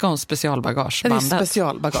 Snacka om specialbagage. Det är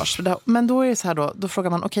specialbagage. Men då är det så här då frågar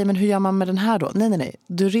man, okej, men hur gör man med den här då? Nej.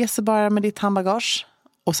 Du reser bara med ditt handbagage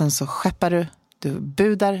och sen så skeppar du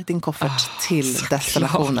budar din koffert till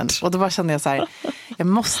destinationen. Och då bara kände jag så här, jag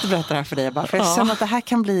måste berätta det här för dig. För jag känner att det här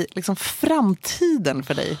kan bli liksom framtiden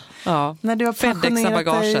för dig. När du har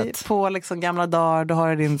pensionerat dig på liksom gamla dagar, då har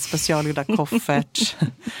du din specialgjorda koffert.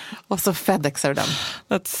 Och så FedExar du den.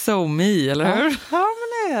 That's so me, eller hur? Ja,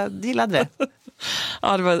 men jag gillade det.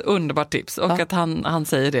 Ja, det var ett underbart tips. Och att han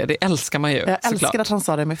säger det älskar man ju. Jag älskar att han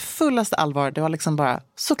sa det med fullaste allvar. Det var liksom bara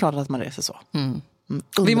såklart att man reser så.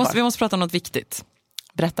 Vi måste prata om något viktigt.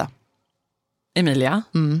 Berätta. Emilia,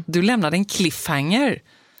 du lämnade en cliffhanger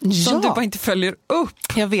som du bara inte följer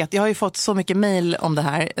upp. Jag vet, jag har ju fått så mycket mejl om det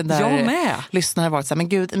här. Där jag med. Lyssnare har varit så här, men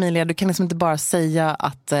gud Emilia, du kan liksom inte bara säga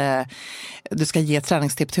att du ska ge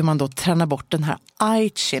träningstips hur man då tränar bort den här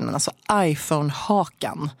eye-chinen, alltså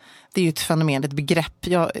iPhone-hakan. Det är ju ett fenomen, ett begrepp.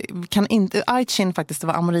 Jag kan inte, Aichin faktiskt, det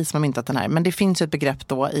var Amori som har myntat den här. Men det finns ju ett begrepp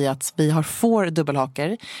då i att vi får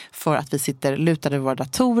dubbelhaker för att vi sitter lutade över våra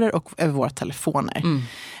datorer och över våra telefoner.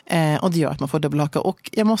 Och det gör att man får dubbelhaka. Och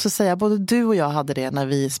jag måste säga, både du och jag hade det när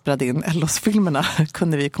vi spelade in Ellos-filmerna,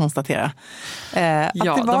 kunde vi konstatera. Att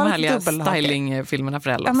Ja, det var de härliga stylingfilmerna för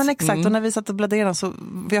Ellos. Ja, men exakt. Och när vi satt och bladderade så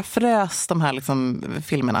jag frös de här liksom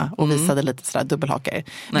filmerna och visade lite sådär dubbelhakar.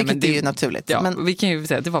 Vilket är ju naturligt. Ja, men vi kan ju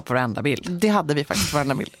säga att det var på varenda bild. det hade vi faktiskt på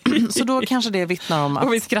varenda bild. Så då kanske det vittnar om att...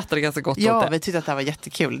 Och vi skrattade ganska gott åt Ja, det. vi tyckte att det här var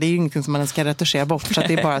jättekul. Det är ju ingenting som man ska retuschera bort, så att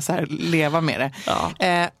det är bara så här, leva med det.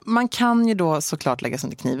 Ja. Man kan ju då såklart lägga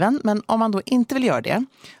under kniven, men om man då inte vill göra det,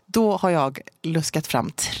 då har jag luskat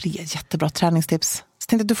fram 3 jättebra träningstips. Så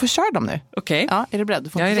tänkte att du får köra dem nu. Okej. Ja, är du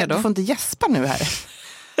beredd? Jag är redo. Du får inte gäspa nu här.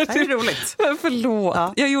 Det här är roligt. Förlåt,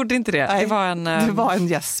 Ja. Jag gjorde inte det. Nej, Det var en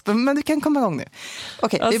gäsp, men du kan komma igång nu.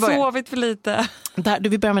 Okej, jag vi har börjar. sovit för lite.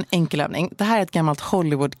 Vi börjar med en enkel övning. Det här är ett gammalt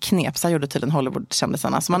Hollywood-knep. Så här gjorde tydligen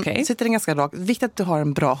Hollywood-kändisarna. Så man sitter en ganska rak. Viktigt att du har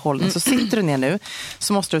en bra hållning. Så sitter du ner nu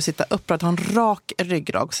så måste du sitta upprätt. Ha en rak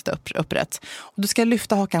ryggrad och sitta upprätt. Och du ska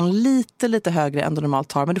lyfta hakan lite högre än du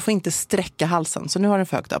normalt har. Men du får inte sträcka halsen. Så nu har den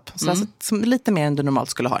för högt upp. Så alltså, lite mer än du normalt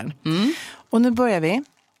skulle ha den. Och nu börjar vi.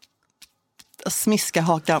 Smiska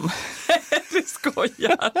hakan. Du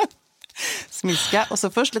skojar. Smiska. Och så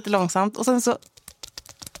först lite långsamt. Och sen så...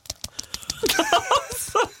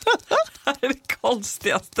 Det är det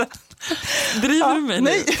konstigaste. Driver du mig nu?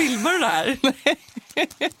 Nej. Filmar du det här?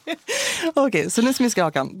 Okej, så nu smiska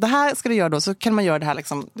hakan. Det här ska du göra då, så kan man göra det här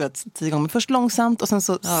liksom, 10 gånger. Först långsamt och sen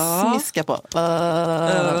så smiska på. Så.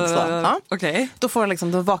 Ja. Okej. Då får du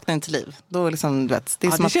liksom, då vaknar den till liv. Då liksom, det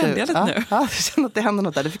är som det att kände du, jag lite nu. Ja, du känner att det händer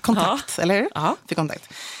något där. Du fick kontakt, eller hur? Ja. Fick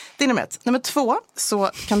kontakt. Det är nummer 1. Nummer 2,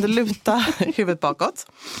 så kan du luta huvudet bakåt.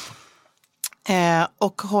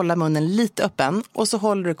 Och hålla munnen lite öppen. Och så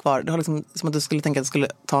håller du kvar. Det har liksom, som att du skulle tänka att du skulle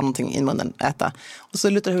ta någonting i munnen, äta. Och så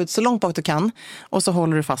lutar du huvudet så långt bak du kan. Och så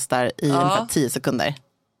håller du fast där i ungefär 10 sekunder.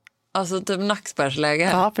 Alltså typ nackspärrsläge.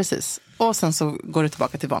 Ja, precis. Och sen så går du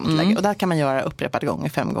tillbaka till vanligt läge. Och det här kan man göra upprepade gånger,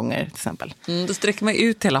 5 gånger till exempel. Då sträcker man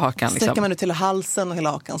ut hela hakan. Sträcker Liksom. man ut hela halsen och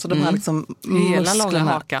hela hakan. Så de här liksom Hela långa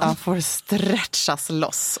musklerna hakan. får stretchas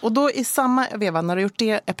loss. Och då i samma veva, när du har gjort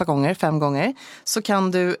det ett par gånger, 5 gånger, så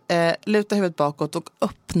kan du luta huvudet bakåt och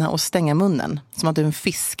öppna och stänga munnen. Som att du är en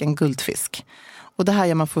fisk, en guldfisk. Och det här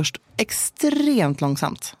gör man först extremt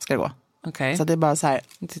långsamt, ska det gå. Okej. Så det är bara så här.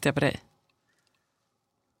 Nu tittar jag på dig.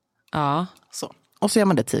 Ja. Så. Och så gör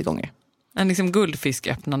man det 10 gånger. En liksom guldfisk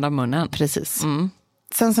öppnande av munnen. Precis.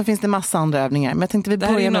 Sen så finns det massa andra övningar. Men jag tänkte vi Det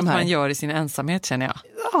här är börjar ju med något de här. man gör i sin ensamhet, känner jag.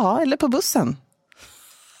 Ja, eller på bussen.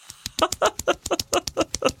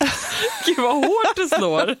 Gud vad hårt det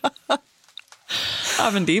slår.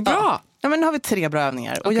 Ja, men det är bra. Ja, men nu har vi 3 bra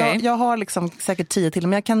övningar. Och Okej. jag har liksom säkert 10 till,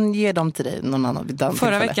 men jag kan ge dem till dig någon annan vid den Förra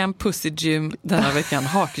tillfälle. veckan pussygym, denna veckan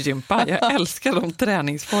hakgympa. Jag älskar de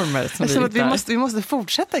träningsformer som Jag vi tror hittar. att vi måste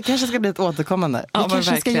fortsätta. Det kanske ska bli ett återkommande. Ja, Vi men kanske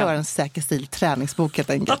ska verkligen. göra en säker stil träningsbok helt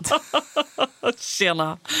enkelt.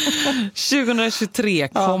 Tjena. 2023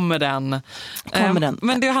 kommer den. Kommer den.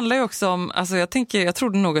 Men det handlar ju också om, alltså jag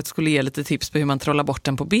trodde nog att du skulle ge lite tips på hur man trollar bort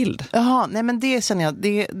den på bild. Jaha, nej men det känner jag,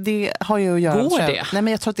 det har ju att göra. Går tror jag. det? Nej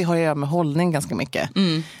men jag tror att det har att göra med hållning ganska mycket.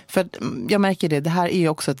 För att, jag märker det här är ju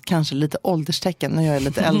också ett kanske lite ålderstecken när jag är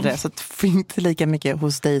lite äldre. Så att det är inte lika mycket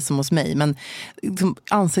hos dig som hos mig. Men liksom,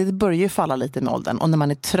 ansiktet börjar ju falla lite med åldern. Och när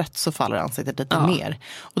man är trött så faller ansiktet lite mer.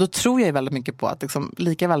 Och då tror jag ju väldigt mycket på att liksom,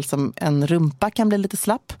 lika väl som en rumpa kan bli lite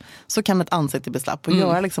slapp, så kan ett ansikte bli slapp. Och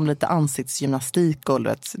göra liksom lite ansiktsgymnastik och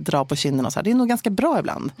dra på kinderna och så här. Det är nog ganska bra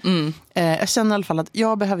ibland. Jag känner i alla fall att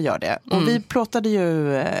jag behöver göra det. Och vi pratade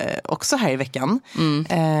ju också här i veckan.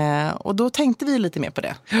 Och då tänkte vi lite mer på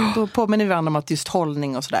det. Då påminner vi varandra om att just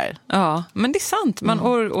hållning och sådär. Ja, men det är sant.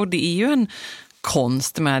 Och det är ju en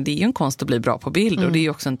konst med, det är ju en konst att bli bra på bild och det är ju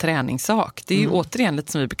också en träningssak. Det är ju återigen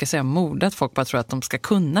lite som vi brukar säga mode, att folk bara tror att de ska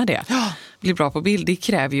kunna det. Bli bra på bild, det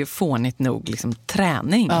kräver ju fånigt nog liksom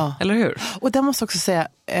träning, eller hur? Och där måste jag också säga,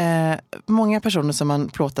 många personer som man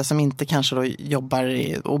plåtar som inte kanske då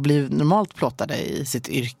jobbar och blir normalt plåtade i sitt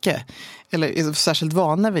yrke, eller är särskilt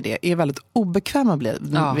vana vid det, är väldigt obekväma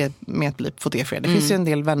med att bli fotograferade. Det finns ju en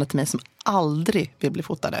del vänner till mig som aldrig vill bli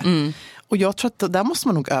fotade. Och jag tror att där måste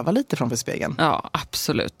man nog öva lite framför spegeln. Ja,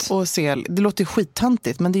 absolut. Och se, det låter ju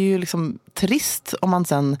skittöntigt, men det är ju liksom trist om man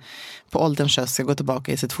sen på ålderns höst ska gå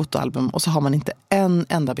tillbaka i sitt fotoalbum och så har man inte en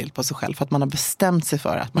enda bild på sig själv för att man har bestämt sig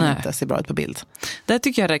för att man inte ser bra ut på bild. Där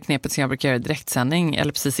tycker jag det är knepet som jag brukar göra i direktsändning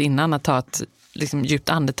eller precis innan, att ta ett liksom, djupt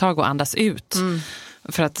andetag och andas ut.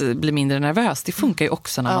 För att bli mindre nervös. Det funkar ju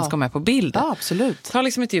också när man ska med på bild. Ja, absolut. Ta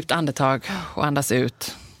liksom ett djupt andetag och andas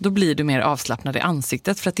ut. då blir du mer avslappnad i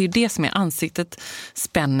ansiktet. För att det är det som är, ansiktet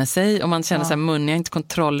spänner sig och man känner så här, jag har inte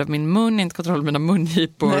kontroll över min mun, jag har inte kontroll över mina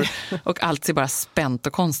mungipor och allt ser bara spänt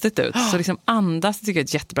och konstigt ut. Så liksom andas tycker jag är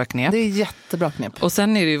ett jättebra knep. Det är jättebra knep. Och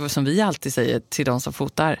sen är det ju som vi alltid säger till de som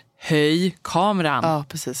fotar, höj kameran. Ja,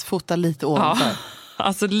 precis. Fota lite ovanför. Ja.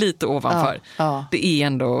 Alltså lite ovanför. Ja. Det är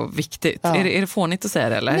ändå viktigt. Ja. Är det fånigt att säga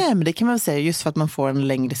det eller? Nej, men det kan man väl säga just för att man får en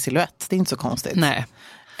längre silhuett. Det är inte så konstigt. Nej.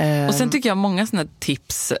 Och sen tycker jag många sådana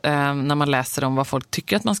tips när man läser om vad folk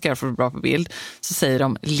tycker att man ska göra för att vara bra på bild, så säger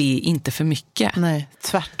de, le inte för mycket. Nej,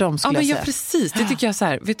 tvärtom skulle jag säga. Ja, precis. Det tycker jag så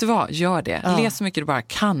här, vet du vad, gör det. Ja. Le så mycket du bara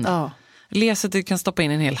kan. Ja. Le så att du kan stoppa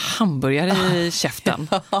in en hel hamburgare i käften.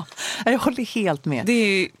 Jag håller helt med.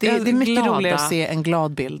 Det är mycket roligare att se en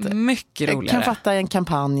glad bild. Mycket roligare. Jag kan fatta en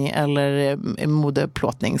kampanj eller en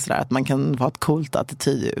modeplåtning sådär, att man kan ha ett coolt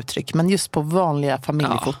attityduttryck. Men just på vanliga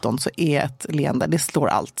familjefoton så är ett leende, det slår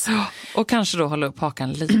allt. Och kanske då hålla upp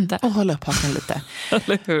hakan lite. Och hålla upp hakan lite.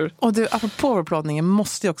 Eller hur? Och du, apropå powerplåtningen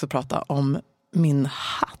måste jag också prata om min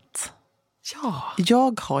hatt. Ja.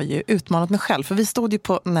 Jag har ju utmanat mig själv, för vi stod ju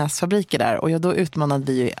på Näsfabriker där och då utmanade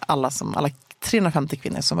vi ju alla 350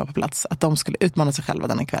 kvinnor som var på plats att de skulle utmana sig själva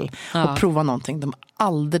den kväll och prova någonting de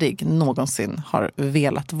aldrig någonsin har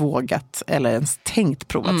velat, vågat eller ens tänkt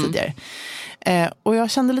prova tidigare. Och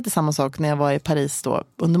jag kände lite samma sak när jag var i Paris då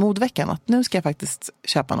under modeveckan, att nu ska jag faktiskt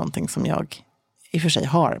köpa någonting som jag i och för sig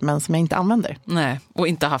har, men som jag inte använder. Nej, och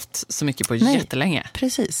inte haft så mycket på jättelänge.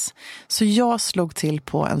 Precis. Så jag slog till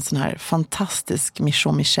på en sån här fantastisk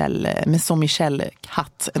Maison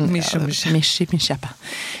Michel-hatt.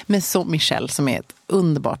 Maison Michel, som är ett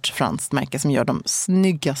underbart franskt märke som gör de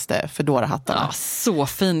snyggaste Fedora-hattarna. Ja, så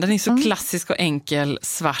fin. Den är så klassisk och enkel,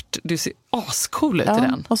 svart. Du ser ascool ut i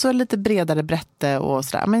den. Och så lite bredare brätte och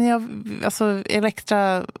sådär. Men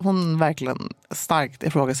Elektra, hon verkligen starkt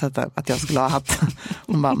ifrågasätter att jag skulle ha hatt.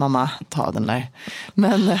 Hon bara, mamma, ta den där.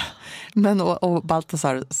 Men och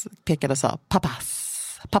Baltasar pekade och sa,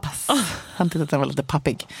 pappas. Han tyckte att den var lite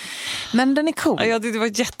pappig. Men den är cool. Ja, jag tyckte det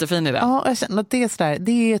var jättefin i den. Ja, jag känner att det är sådär,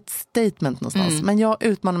 det är ett statement någonstans. Men jag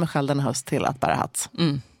utmanar mig själv den höst till att bära hatt.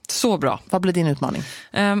 Så bra. Vad blir din utmaning?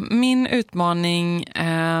 Min utmaning...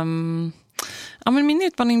 min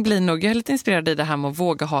utmaning blir nog, jag är lite inspirerad i det här med att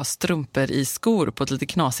våga ha strumpor i skor på ett lite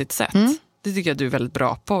knasigt sätt. Det tycker jag du är väldigt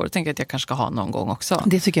bra på och jag tänker att jag kanske ska ha någon gång också.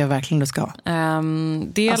 Det tycker jag verkligen du ska ha.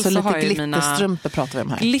 Dels lite har jag glitterstrumpor pratar vi om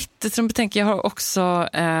här. Glitterstrumpor tänker jag. Har också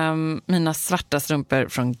mina svarta strumpor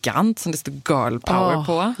från Gant som det står Girl Power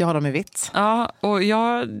på. Jag har dem i vitt. Ja, och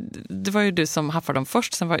det var ju du som haffade dem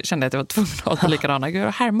först. Sen kände jag att jag var tvungen att ha likadana. Gud,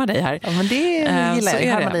 jag härmar dig här. Ja, men det gillar jag.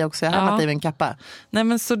 Jag härmar dig också. Jag härmar dig med en kappa. Nej,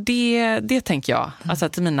 men så det tänker jag. Alltså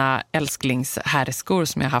till mina älsklingshärskor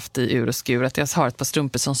som jag haft i ur och skur. Att jag har ett par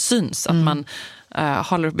strumpor som syns. Att man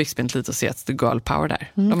håller upp byxbenet lite och ser att det är Girl Power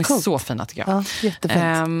där. De är så fina tycker jag. Ja,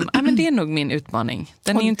 jättefint. Men det är nog min utmaning.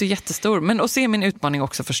 Den är ju inte jättestor. Men och så är min utmaning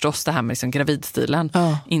också förstås det här med liksom gravidstilen.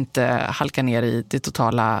 Inte halka ner i det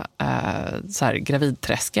totala så här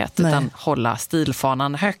gravidträsket. Nej. Utan hålla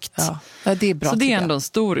stilfanan högt. Ja, det är bra, så det är ändå en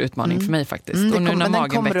stor utmaning för mig faktiskt. Och nu när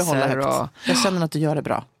magen växer. Jag känner att du gör det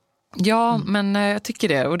bra. Ja, men jag tycker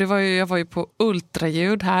det. Och jag var ju på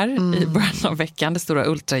ultraljud här i början av veckan, det stora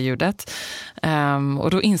ultraljudet.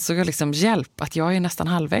 Och då insåg jag liksom, hjälp, att jag är nästan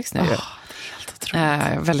halvvägs nu.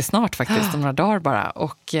 Väldigt snart faktiskt, om några dagar bara.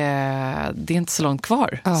 Och det är inte så långt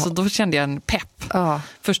kvar. Så då kände jag en pepp.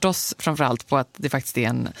 Förstås framförallt på att det faktiskt är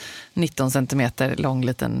en 19 centimeter lång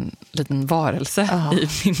liten varelse i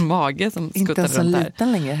min mage som skuttade runt där. Inte så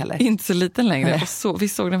liten längre heller. Inte så liten längre. Och vi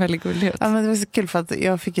såg den väldigt gullig ut. Ja, men det var så kul för att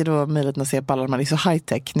jag fick ju då möjligheten att se på alla de här, det är så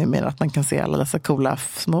high-tech numera att man kan se alla dessa coola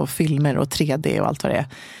små filmer och 3D och allt vad det är.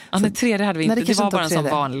 Ja, nej, 3D hade vi inte. Det var bara en sån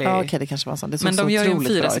vanlig... Ja, okej, det kanske var en sån. Men de gör ju en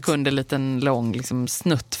 4 sekunder liten lång liksom,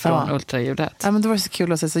 snutt från ultraljudet. Ja, men det var så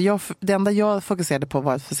kul att se. Så det enda jag fokuserade på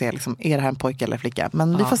var att få se, liksom, är det här en pojke eller flicka?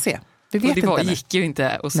 Men vi får se. Vi vet det gick ju inte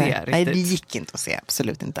att se riktigt. Nej, det gick inte att se.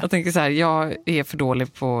 Absolut inte. Jag tänker så här, jag är för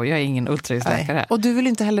dålig på... Jag är ingen ultraljudsläkare. Och du vill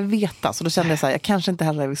inte heller veta. Så då kände jag så här, jag kanske inte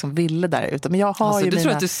heller liksom ville där ute. Men jag har ju du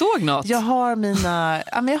tror att du såg något? Jag har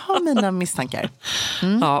mina misstankar.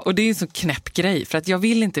 Ja, och det är en sån knäpp grej. För att jag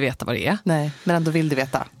vill inte veta vad det är. Nej, men ändå vill du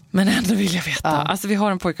veta. Men ändå vill jag veta. Alltså vi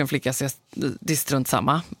har en pojke och en flicka så det är strunt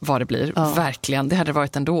samma vad det blir. Verkligen, det hade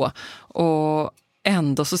varit ändå. Och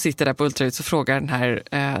ändå så sitter där på ultraljud så frågar den här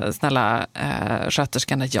snälla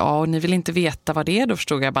sköterskan och ni vill inte veta vad det är. Då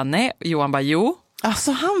förstod jag bara nej. Johan bara jo.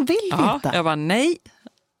 Alltså han vill veta. Jag bara nej.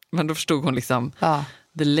 Men då förstod hon liksom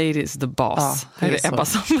the lady is the boss. Det är Ebba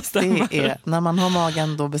som bestämmer. Det är, när man har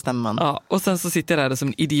magen då bestämmer man. Ja, och sen så sitter jag där som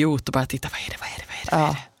en idiot och bara tittar, vad är det?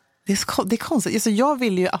 Det är konstigt. Alltså, jag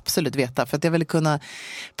vill ju absolut veta, för att jag vill kunna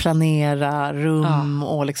planera rum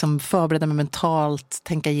och liksom förbereda mig mentalt,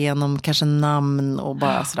 tänka igenom kanske namn och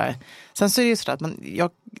bara sådär. Sen så är det ju sådär att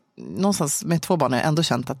jag någonstans med 2 barn har jag ändå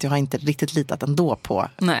känt att jag har inte riktigt litat ändå på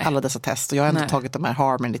alla dessa test. Och jag har ändå tagit de här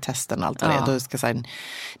Harmony-testen och allt vad det är. Då ska säga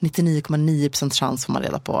 99,9% chans får man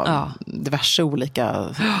reda på diverse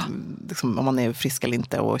olika, liksom, om man är frisk eller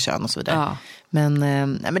inte och kön och så vidare. Men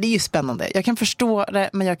det är ju spännande. Jag kan förstå det,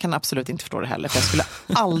 men jag kan absolut inte förstå det heller. För jag skulle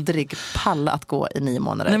aldrig palla att gå i 9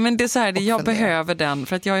 månader. Nej, men det är så här, jag behöver den.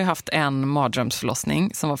 För att jag har ju haft en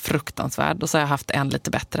mardrömsförlossning som var fruktansvärd. Och så har jag haft en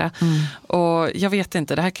lite bättre. Och jag vet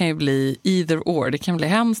inte, det här kan ju bli either or. Det kan bli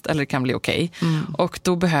hemskt eller det kan bli okej. Och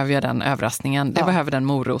då behöver jag den överraskningen. Jag behöver den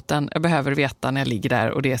moroten. Jag behöver veta när jag ligger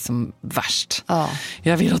där och det är som värst.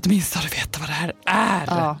 Jag vill åtminstone veta vad det här är.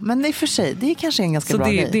 Ja, men det är för sig, det är kanske en ganska bra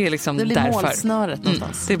grej. Det är liksom det blir därför. Målsnöret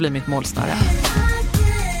någonstans. Det blir mitt målsnöre.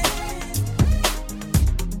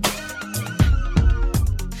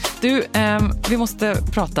 Du, vi måste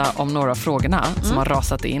prata om några av frågorna som har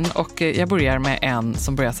rasat in. Och jag börjar med en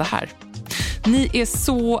som börjar så här. Ni är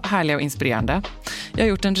så härliga och inspirerande. Jag har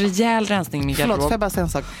gjort en rejäl rensning i min garderob. Förlåt, får jag bara säga en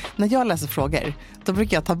sak? När jag läser frågor, då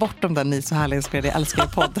brukar jag ta bort dem där ni är så härliga och inspirerande. Jag älskar er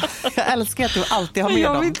podd. Jag älskar att du alltid har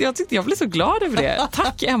med dem. Jag blir så glad över det.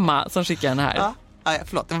 Tack Emma som skickar den här. Ja,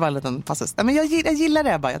 förlåt, det var en liten passus. Men jag gillar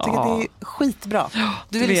det bara. Jag tycker att det är skitbra.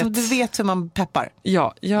 Du vet hur man peppar.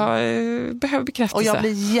 Ja, jag behöver bekräftelse. Och jag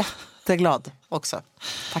blir jätteglad också.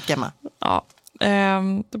 Tack Emma. Ja,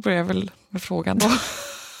 då börjar jag väl med frågan då.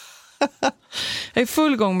 Jag är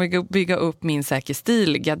full gång med att bygga upp min säker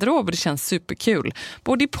stilgarderob och det känns superkul.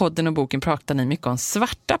 Både i podden och boken pratar ni mycket om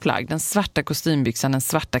svarta plagg, den svarta kostymbyxan, den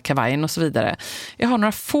svarta kavajen och så vidare. Jag har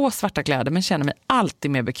några få svarta kläder men känner mig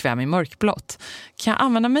alltid mer bekväm i mörkblått. Kan jag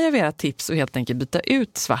använda mig av era tips och helt enkelt byta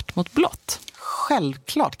ut svart mot blått?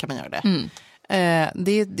 Självklart kan man göra det.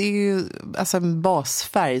 Det är ju alltså en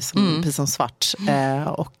basfärg precis som svart.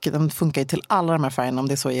 Och den funkar ju till alla de här färgerna, om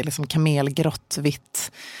det så är liksom kamelgrått,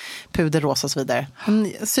 vitt, puderrosa och så vidare.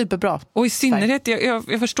 Superbra. Och i synnerhet,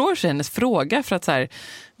 jag förstår hennes fråga, för att så här,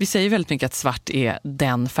 vi säger väldigt mycket att svart är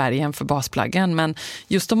den färgen för basplaggen, men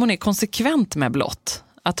just om hon är konsekvent med blått,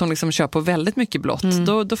 att hon liksom kör på väldigt mycket blått,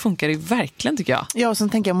 då funkar det verkligen tycker jag. Ja, och sen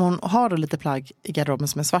tänker jag, om hon har då lite plagg i garderoben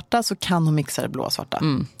som är svarta, så kan hon mixa det blå och svarta.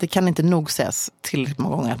 Det kan inte nog sägas tillräckligt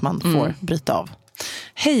många gånger att man får bryta av.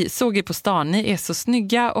 Hej, såg er på stan. Ni är så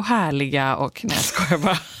snygga och härliga och... Nej, jag skojar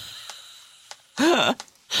bara.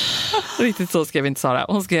 Riktigt så skrev inte Sara.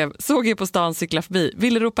 Hon skrev, såg er på stan, cykla förbi.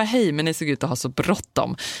 Ville ropa hej, men ni såg ut att ha så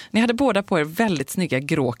bråttom. Ni hade båda på er väldigt snygga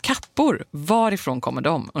grå kappor. Varifrån kommer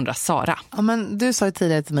de, undrar Sara. Ja, men du sa ju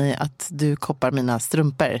tidigare till mig att du koppar mina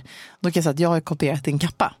strumpor. Då kan jag säga att jag har kopierat din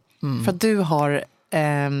kappa. För att du har...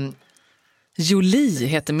 Jolie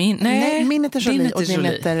heter min. Nej, min heter Jolie och din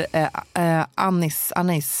heter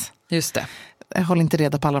Anis. Just det. Jag håller inte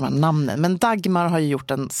reda på alla de här namnen. Men Dagmar har ju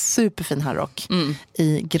gjort en superfin härrock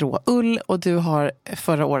i grå ull. Och du har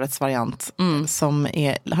förra årets variant som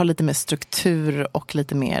har lite mer struktur och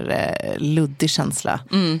lite mer luddig känsla.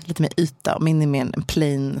 Lite mer yta. Och min är mer en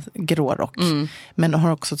plain grå rock. Men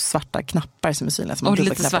har också svarta knappar som är synliga. Som och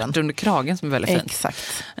lite svart under kragen som är väldigt fint. Exakt.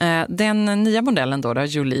 Den nya modellen då,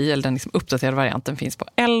 Jolie, eller den liksom uppdaterade varianten, finns på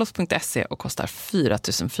ellos.se och kostar 4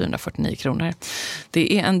 449 kronor.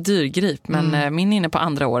 Det är en dyr grip, men min är inne på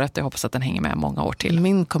andra året. Jag hoppas att den hänger med många år till.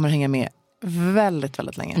 Min kommer hänga med väldigt,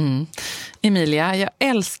 väldigt länge. Emilia, jag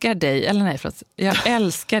älskar dig. Eller nej, förlåt. Jag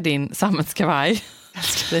älskar din sammetskavaj.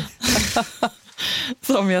 Älskar dig.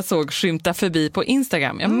 Som jag såg skymta förbi på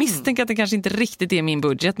Instagram. Jag misstänker att det kanske inte riktigt är min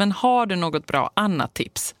budget, men har du något bra annat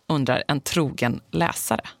tips? Undrar en trogen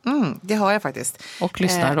läsare. Det har jag faktiskt. Och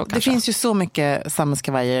lyssnar då kanske. Det finns ju så mycket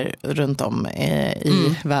sammetskavajer runt om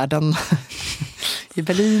i världen. I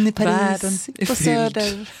Berlin, i Paris, på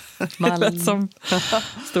Söder. Malm. Som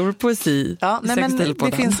stor poesi. Ja, men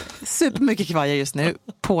det finns supermycket kavajer just nu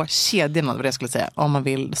på kedjorna, vad jag skulle säga, om man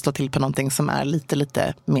vill slå till på någonting som är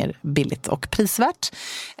lite mer billigt och prisvärt.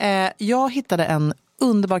 Jag hittade en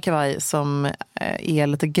underbar kavaj som är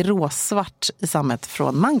lite gråsvart i sammet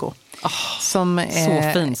från Mango. Som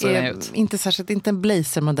så fin ser den ut. Inte en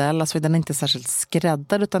blazermodell, alltså den är inte särskilt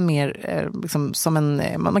skräddad utan mer liksom som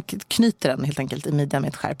man knyter den helt enkelt i midjan med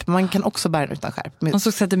ett skärp. Men man kan också bära den utan skärp. Man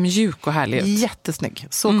såg så mjuk och härlig ut. Jättesnygg,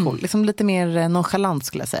 så cool. Liksom lite mer nonchalant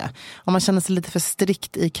skulle jag säga. Om man känner sig lite för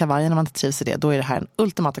strikt i kavajen, om man inte trivs i det, då är det här en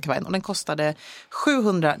ultimata kavajen. Och den kostade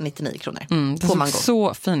 799 kronor på Mango.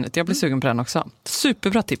 Så fin ut, jag blir sugen på den också.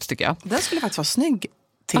 Superbra tips tycker jag. Den skulle faktiskt vara snygg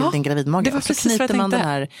till din gravidmage. Det var och så precis vad jag knyter man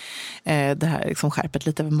tänkte. det här liksom skärpet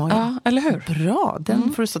lite över magen. Ja, eller hur? Bra,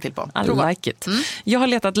 den får du stå till på. I like it. Jag har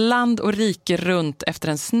letat land och rike runt efter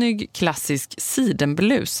en snygg klassisk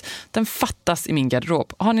sidenblus. Den fattas i min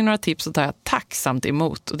garderob. Har ni några tips så tar jag tacksamt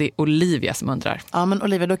emot. Och det är Olivia som undrar. Ja, men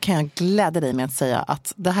Olivia, då kan jag glädja dig med att säga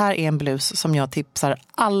att det här är en blus som jag tipsar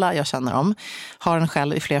alla jag känner om. Har den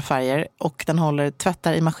själv i flera färger och den håller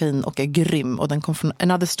tvättar i maskin och är grym. Och den kom från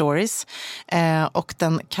Another Stories och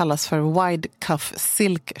den kallas för Wide Cuff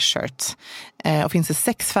Silk Shirt. Och finns i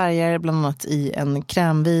 6 färger, bland annat i en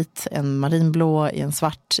krämvit, en marinblå, i en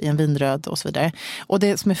svart, i en vinröd och så vidare. Och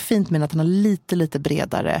det som är fint med att den har lite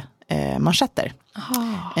bredare manschetter.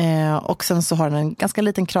 Och sen så har den en ganska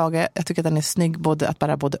liten krage. Jag tycker att den är snygg att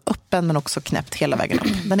bära både öppen men också knäppt hela vägen upp.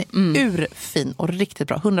 Den är urfin och riktigt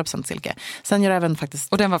bra, 100% silke. Sen gör jag även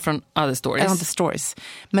faktiskt... Och den var från Other Stories.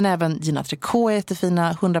 Men även Gina Tricot är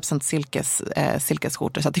jättefina, 100%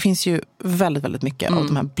 silkesskjortor. Så att det finns ju väldigt mycket av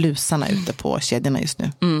de här blusarna ute på kedjorna just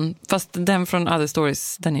nu. Fast den från Other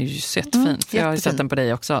Stories, den är ju jättefin. För jag har ju sett den på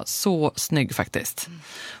dig också. Så snygg faktiskt.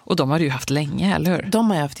 Och de har du ju haft länge, eller hur? De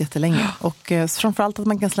har jag haft jättelänge. Och framförallt att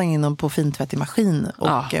man kan slänga in dem på fintvätt i maskin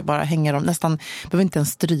och bara hänga dem, nästan behöver inte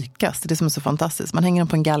ens strykas. Det är det som är så fantastiskt. Man hänger dem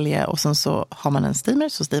på en galge och sen så har man en steamer,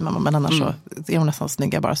 så steamar man, men annars så är de nästan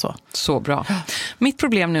snygga bara så. Så bra. Mitt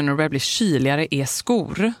problem nu när det börjar bli kyligare är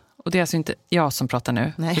skor. Och det är alltså inte jag som pratar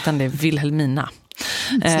nu, utan det är Wilhelmina.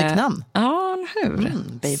 Snyggt namn. Ja, eller hur?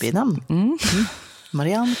 Babynamn.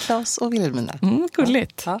 Marianne, Claes och Wilhelmina.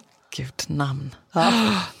 Gulligt. Ja. Gud, namn.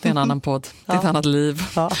 Det är en annan podd. Det är ett annat liv.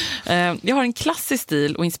 Jag har en klassisk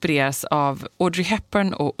stil och inspireras av Audrey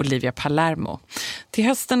Hepburn och Olivia Palermo. Till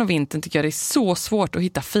hösten och vintern tycker jag det är så svårt att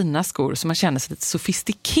hitta fina skor som man känner sig lite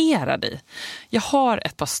sofistikerad i. Jag har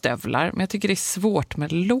ett par stövlar, men jag tycker det är svårt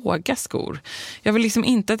med låga skor. Jag vill liksom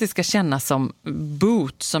inte att det ska kännas som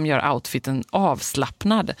boot som gör outfiten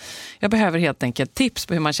avslappnad. Jag behöver helt enkelt tips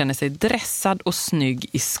på hur man känner sig dressad och snygg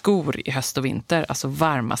i skor i höst och vinter, alltså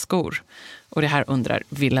varma skor. Och det här undrar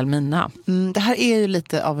Wilhelmina. Det här är ju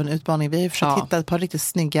lite av en utmaning. Vi har ju försökt hitta ett par riktigt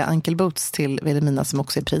snygga ankle boots till Wilhelmina som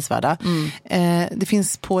också är prisvärda. Det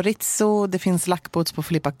finns på Rizzo, det finns lackboots på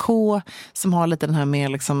Filippa K som har lite den här mer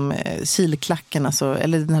liksom kilklacken, alltså,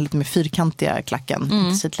 eller den här lite mer fyrkantiga klacken.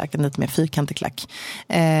 Kilklacken, lite mer fyrkantig klack.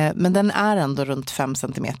 Men den är ändå runt 5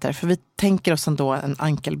 centimeter. För vi tänker oss ändå en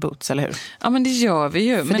ankle boots, eller hur? Ja, men det gör vi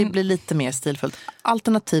ju. För det blir lite mer stilfullt.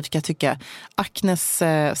 Alternativt kan jag tycka Acnes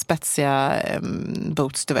spetsiga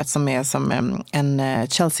boots, du vet, som är som en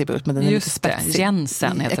Chelsea boot, men den är lite spetsig.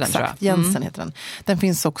 Jensen heter den, tror jag. Jensen heter den. Den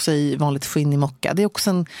finns också i vanligt skinn i mocka. Det är också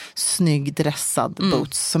en snygg dressad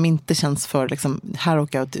boots som inte känns för liksom, här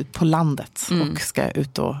åker jag ut på landet och ska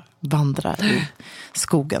ut och vandra i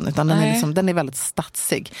skogen, utan den är väldigt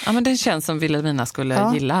stadsig. Ja, men den känns som Wilhelmina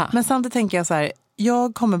skulle gilla. Men samtidigt tänker jag så här,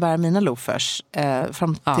 jag kommer bära mina loafers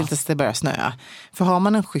fram till dess det börjar snöa. För har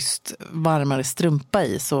man en schysst varmare strumpa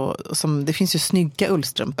i så som det finns ju snygga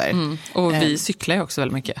ullstrumpor. Och vi cyklar ju också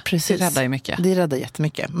väldigt mycket. Precis. Det räddar ju mycket. Det räddar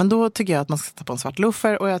jättemycket. Men då tycker jag att man ska ta på en svart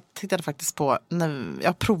loafer, och jag tittade faktiskt på, jag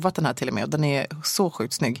har provat den här till och med och den är så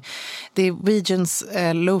sjukt snygg. Det är Wegens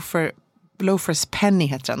Loafers Penny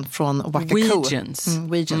heter den, från Wakaku.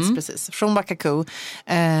 Wegens, precis. Från Wakaku.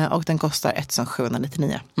 Och den kostar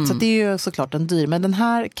 1799. Så det är ju såklart en dyr. Men den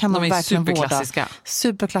här kan man verkligen vårda.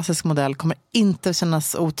 Superklassisk modell. Kommer inte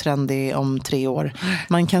kännas otrendig om 3 år.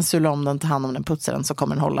 Man kan sula om den, ta hand om den, putsa den, så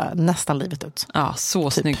kommer den hålla nästan livet ut. Ja,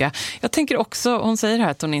 så snygga. Jag tänker också, hon säger här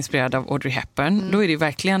att hon är inspirerad av Audrey Hepburn. Då är det ju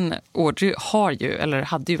verkligen, Audrey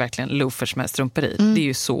hade ju verkligen loafers med strumpor i. Det är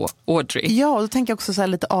ju så Audrey. Ja, och då tänker jag också så här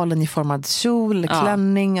lite Alen-formad kjol,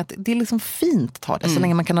 klänning, att det är liksom fint att ha det så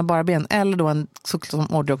länge man kan ha bara ben, eller då en, så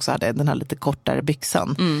som Audrey också hade, den här lite kortare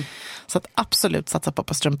byxan. Så att absolut satsa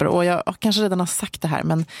på strumpor. Och jag kanske redan har sagt det här,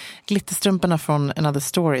 men glitterstrumporna från Another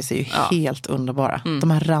Stories är ju helt underbara.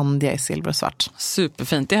 De här randiga i silver och svart.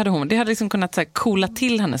 Superfint. Det hade liksom kunnat så här, coola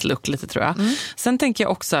till hennes look lite, tror jag. Sen tänker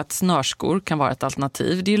jag också att snörskor kan vara ett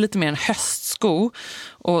alternativ. Det är ju lite mer en höstsko,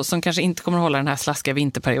 och som kanske inte kommer att hålla den här slaskiga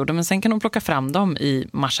vinterperioden, men sen kan de plocka fram dem i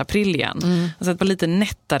mars-april igen. Alltså ett par lite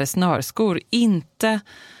nättare snörskor, inte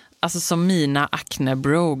alltså som mina Acne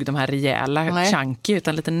Brogue, de här rejäla chunky,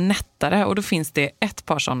 utan lite nättare. Och då finns det ett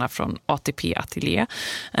par sådana från ATP Atelier.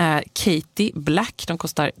 Katie Black, de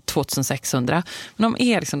kostar 2600. Men de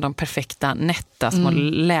är liksom de perfekta nätta små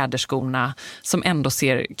läderskorna som ändå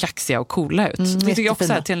ser kaxiga och coola ut. Jag tycker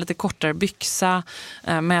också här, till en lite kortare byxa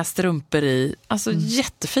med strumpor i. Alltså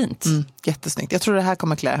jättefint. Jättesnyggt. Jag tror det här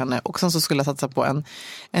kommer klä henne. Och sen så skulle jag satsa på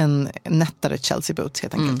en nättare Chelsea boot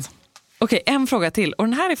helt enkelt. Okej, en fråga till. Och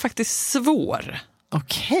den här är faktiskt svår.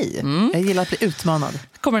 Okej, jag gillar att bli utmanad.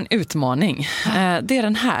 kommer en utmaning. Det är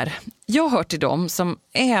den här. Jag hör till dem som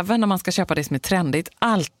även när man ska köpa det som är trendigt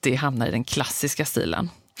alltid hamnar i den klassiska stilen.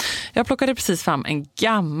 Jag plockade precis fram en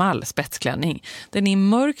gammal spetsklänning. Den är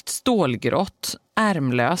mörkt stålgrått,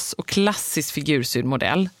 ärmlös och klassisk figursydd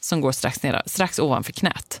modell som går strax ovanför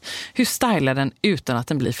knät. Hur stylar den utan att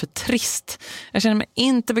den blir för trist? Jag känner mig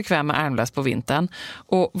inte bekväm med ärmlös på vintern.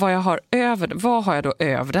 Och vad har jag då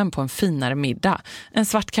över den på en finare middag? En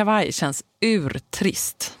svart kavaj känns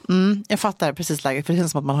urtrist. Jag fattar precis läget, för det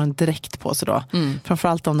känns som att man har en direkt på sig då.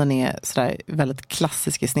 Framförallt om den är sådär väldigt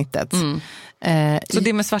klassisk i snittet. Så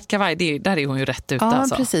det med svart kavaj, där är hon ju rätt ute. Ja,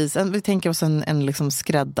 alltså. Precis. Vi tänker oss en liksom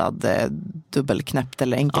skräddad dubbelknäppt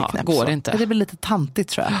eller enkelknäppt. Går så. inte. Det blir lite tantigt,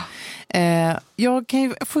 tror jag. Jag kan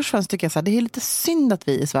ju först och främst tycka så här, det är lite synd att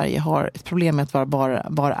vi i Sverige har ett problem med att vara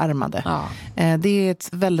bara ärmade. Ja. Det är ett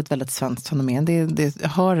väldigt, väldigt svenskt fenomen. Det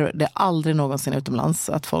hör det aldrig någonsin utomlands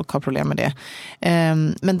att folk har problem med det.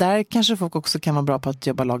 Men där kanske folk också kan vara bra på att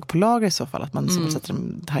jobba lag på lager i så fall. Att man sätter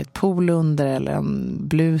en tight polo under eller en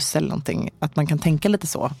blus eller någonting. Att man kan tänka lite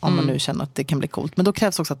så om man nu känner att det kan bli coolt. Men då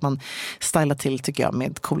krävs också att man stylar till, tycker jag,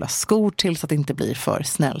 med coola skor till så att det inte blir för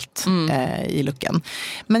snällt i looken.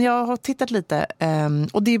 Men jag har tittat lite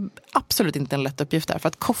och det är absolut inte en lätt uppgift där. För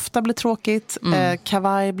att kofta blir tråkigt,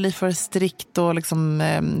 kavaj blir för strikt och liksom,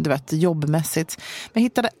 du vet, jobbmässigt. Men jag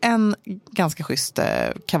hittade en ganska schysst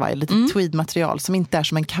kavaj, lite tweedmaterial som inte är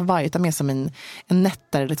som en kavaj utan mer som en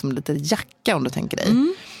nättare, liksom lite jacka om du tänker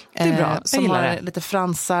dig. Det är bra. Som har lite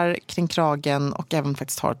fransar kring kragen och även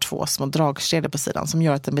faktiskt har 2 små dragkedjor på sidan som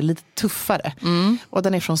gör att den blir lite tuffare. Och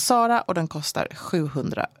den är från Zara och den kostar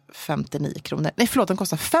 759 kronor. Nej, förlåt, den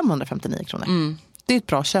kostar 559 kronor. Det är ett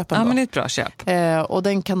bra köp ändå. Ja, men det är ett bra köp. Och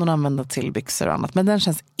den kan hon använda till byxor och annat. Men den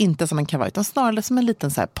känns inte som en kavaj utan snarare som en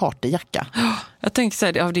liten så här partyjacka. Jag tänker så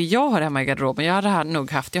här, av det jag har hemma i garderoben,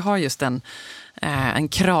 jag har just en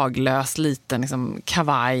kraglös liten liksom,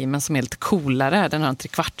 kavaj men som är lite coolare. Den har en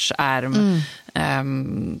trekvartsärm,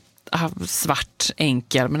 svart,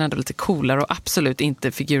 enkel men ändå lite coolare och absolut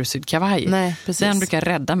inte figursydd kavaj. Nej, precis. Den brukar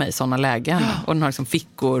rädda mig i sådana lägen. Och den har liksom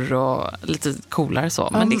fickor och lite coolare så.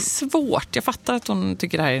 Men det är svårt. Jag fattar att hon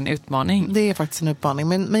tycker det här är en utmaning. Det är faktiskt en utmaning.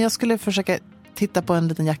 Men jag skulle försöka titta på en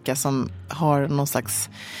liten jacka som har någon slags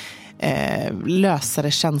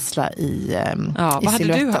lösare känsla i vad hade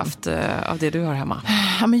silhuetten. du haft av det du har hemma?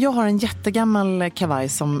 Ja, men jag har en jättegammal kavaj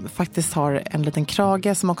som faktiskt har en liten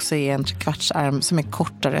krage som också är en trekvartsärm som är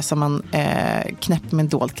kortare som man knäpper med en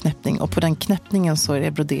dold knäppning. Och på den knäppningen så är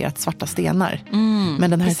det broderat svarta stenar. Men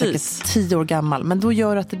den här är säkert 10 år gammal. Men då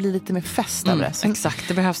gör det att det blir lite mer fest över det. Exakt,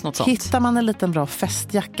 det behövs något sånt. Hittar man en liten bra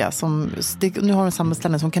festjacka nu har en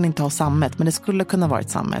sammetställning som kan inte ha sammet, men det skulle kunna vara ett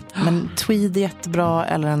sammet. Men tweed är jättebra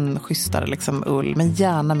eller en schysstare liksom ull, men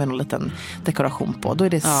gärna med någon liten dekoration på. Då är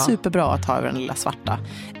det superbra att ha över den lilla svarta.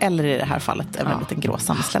 Eller i det här fallet över en liten grå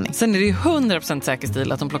sammetklänning. Sen är det ju 100% säker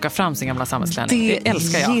stil att de plockar fram sin gamla sammetklänning. Det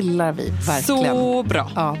älskar jag. Det gillar vi verkligen. Så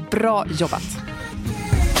bra. Ja, bra jobbat.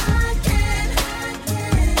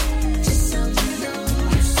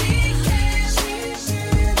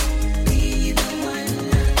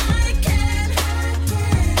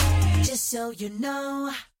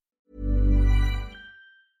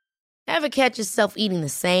 Ever catch yourself eating the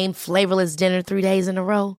same flavorless dinner 3 days in a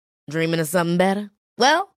row? Dreaming of something better?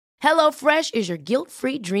 Well, HelloFresh is your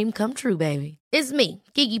guilt-free dream come true, baby. It's me,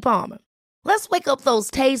 Keke Palmer. Let's wake up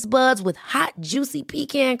those taste buds with hot, juicy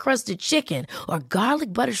pecan-crusted chicken or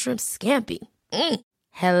garlic butter shrimp scampi.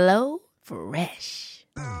 Hello Fresh.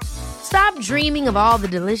 Stop dreaming of all the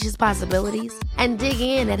delicious possibilities and dig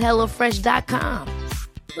in at HelloFresh.com.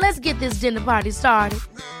 Let's get this dinner party started.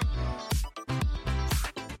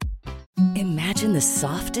 Imagine the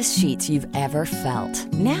softest sheets you've ever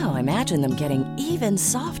felt. Now imagine them getting even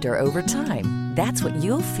softer over time. That's what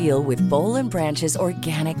you'll feel with Boll & Branch's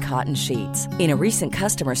organic cotton sheets. In a recent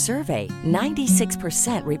customer survey,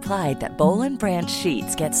 96% replied that Boll & Branch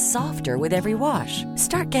sheets get softer with every wash.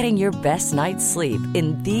 Start getting your best night's sleep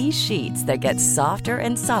in these sheets that get softer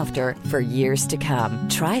and softer for years to come.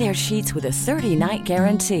 Try their sheets with a 30-night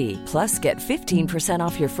guarantee. Plus, get 15%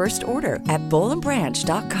 off your first order at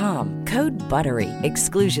bollandbranch.com. Code BUTTERY.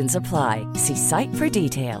 Exclusions apply. See site for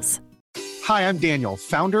details. Hi, I'm Daniel,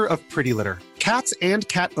 founder of Pretty Litter. Cats and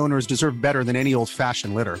cat owners deserve better than any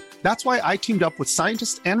old-fashioned litter. That's why I teamed up with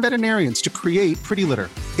scientists and veterinarians to create Pretty Litter.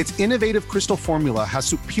 Its innovative crystal formula has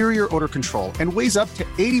superior odor control and weighs up to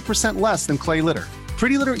 80% less than clay litter.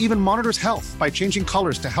 Pretty Litter even monitors health by changing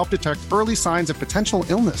colors to help detect early signs of potential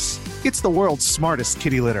illness. It's the world's smartest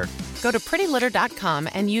kitty litter. Go to prettylitter.com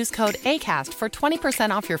and use code ACAST for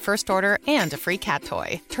 20% off your first order and a free cat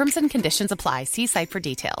toy. Terms and conditions apply. See site for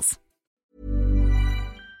details.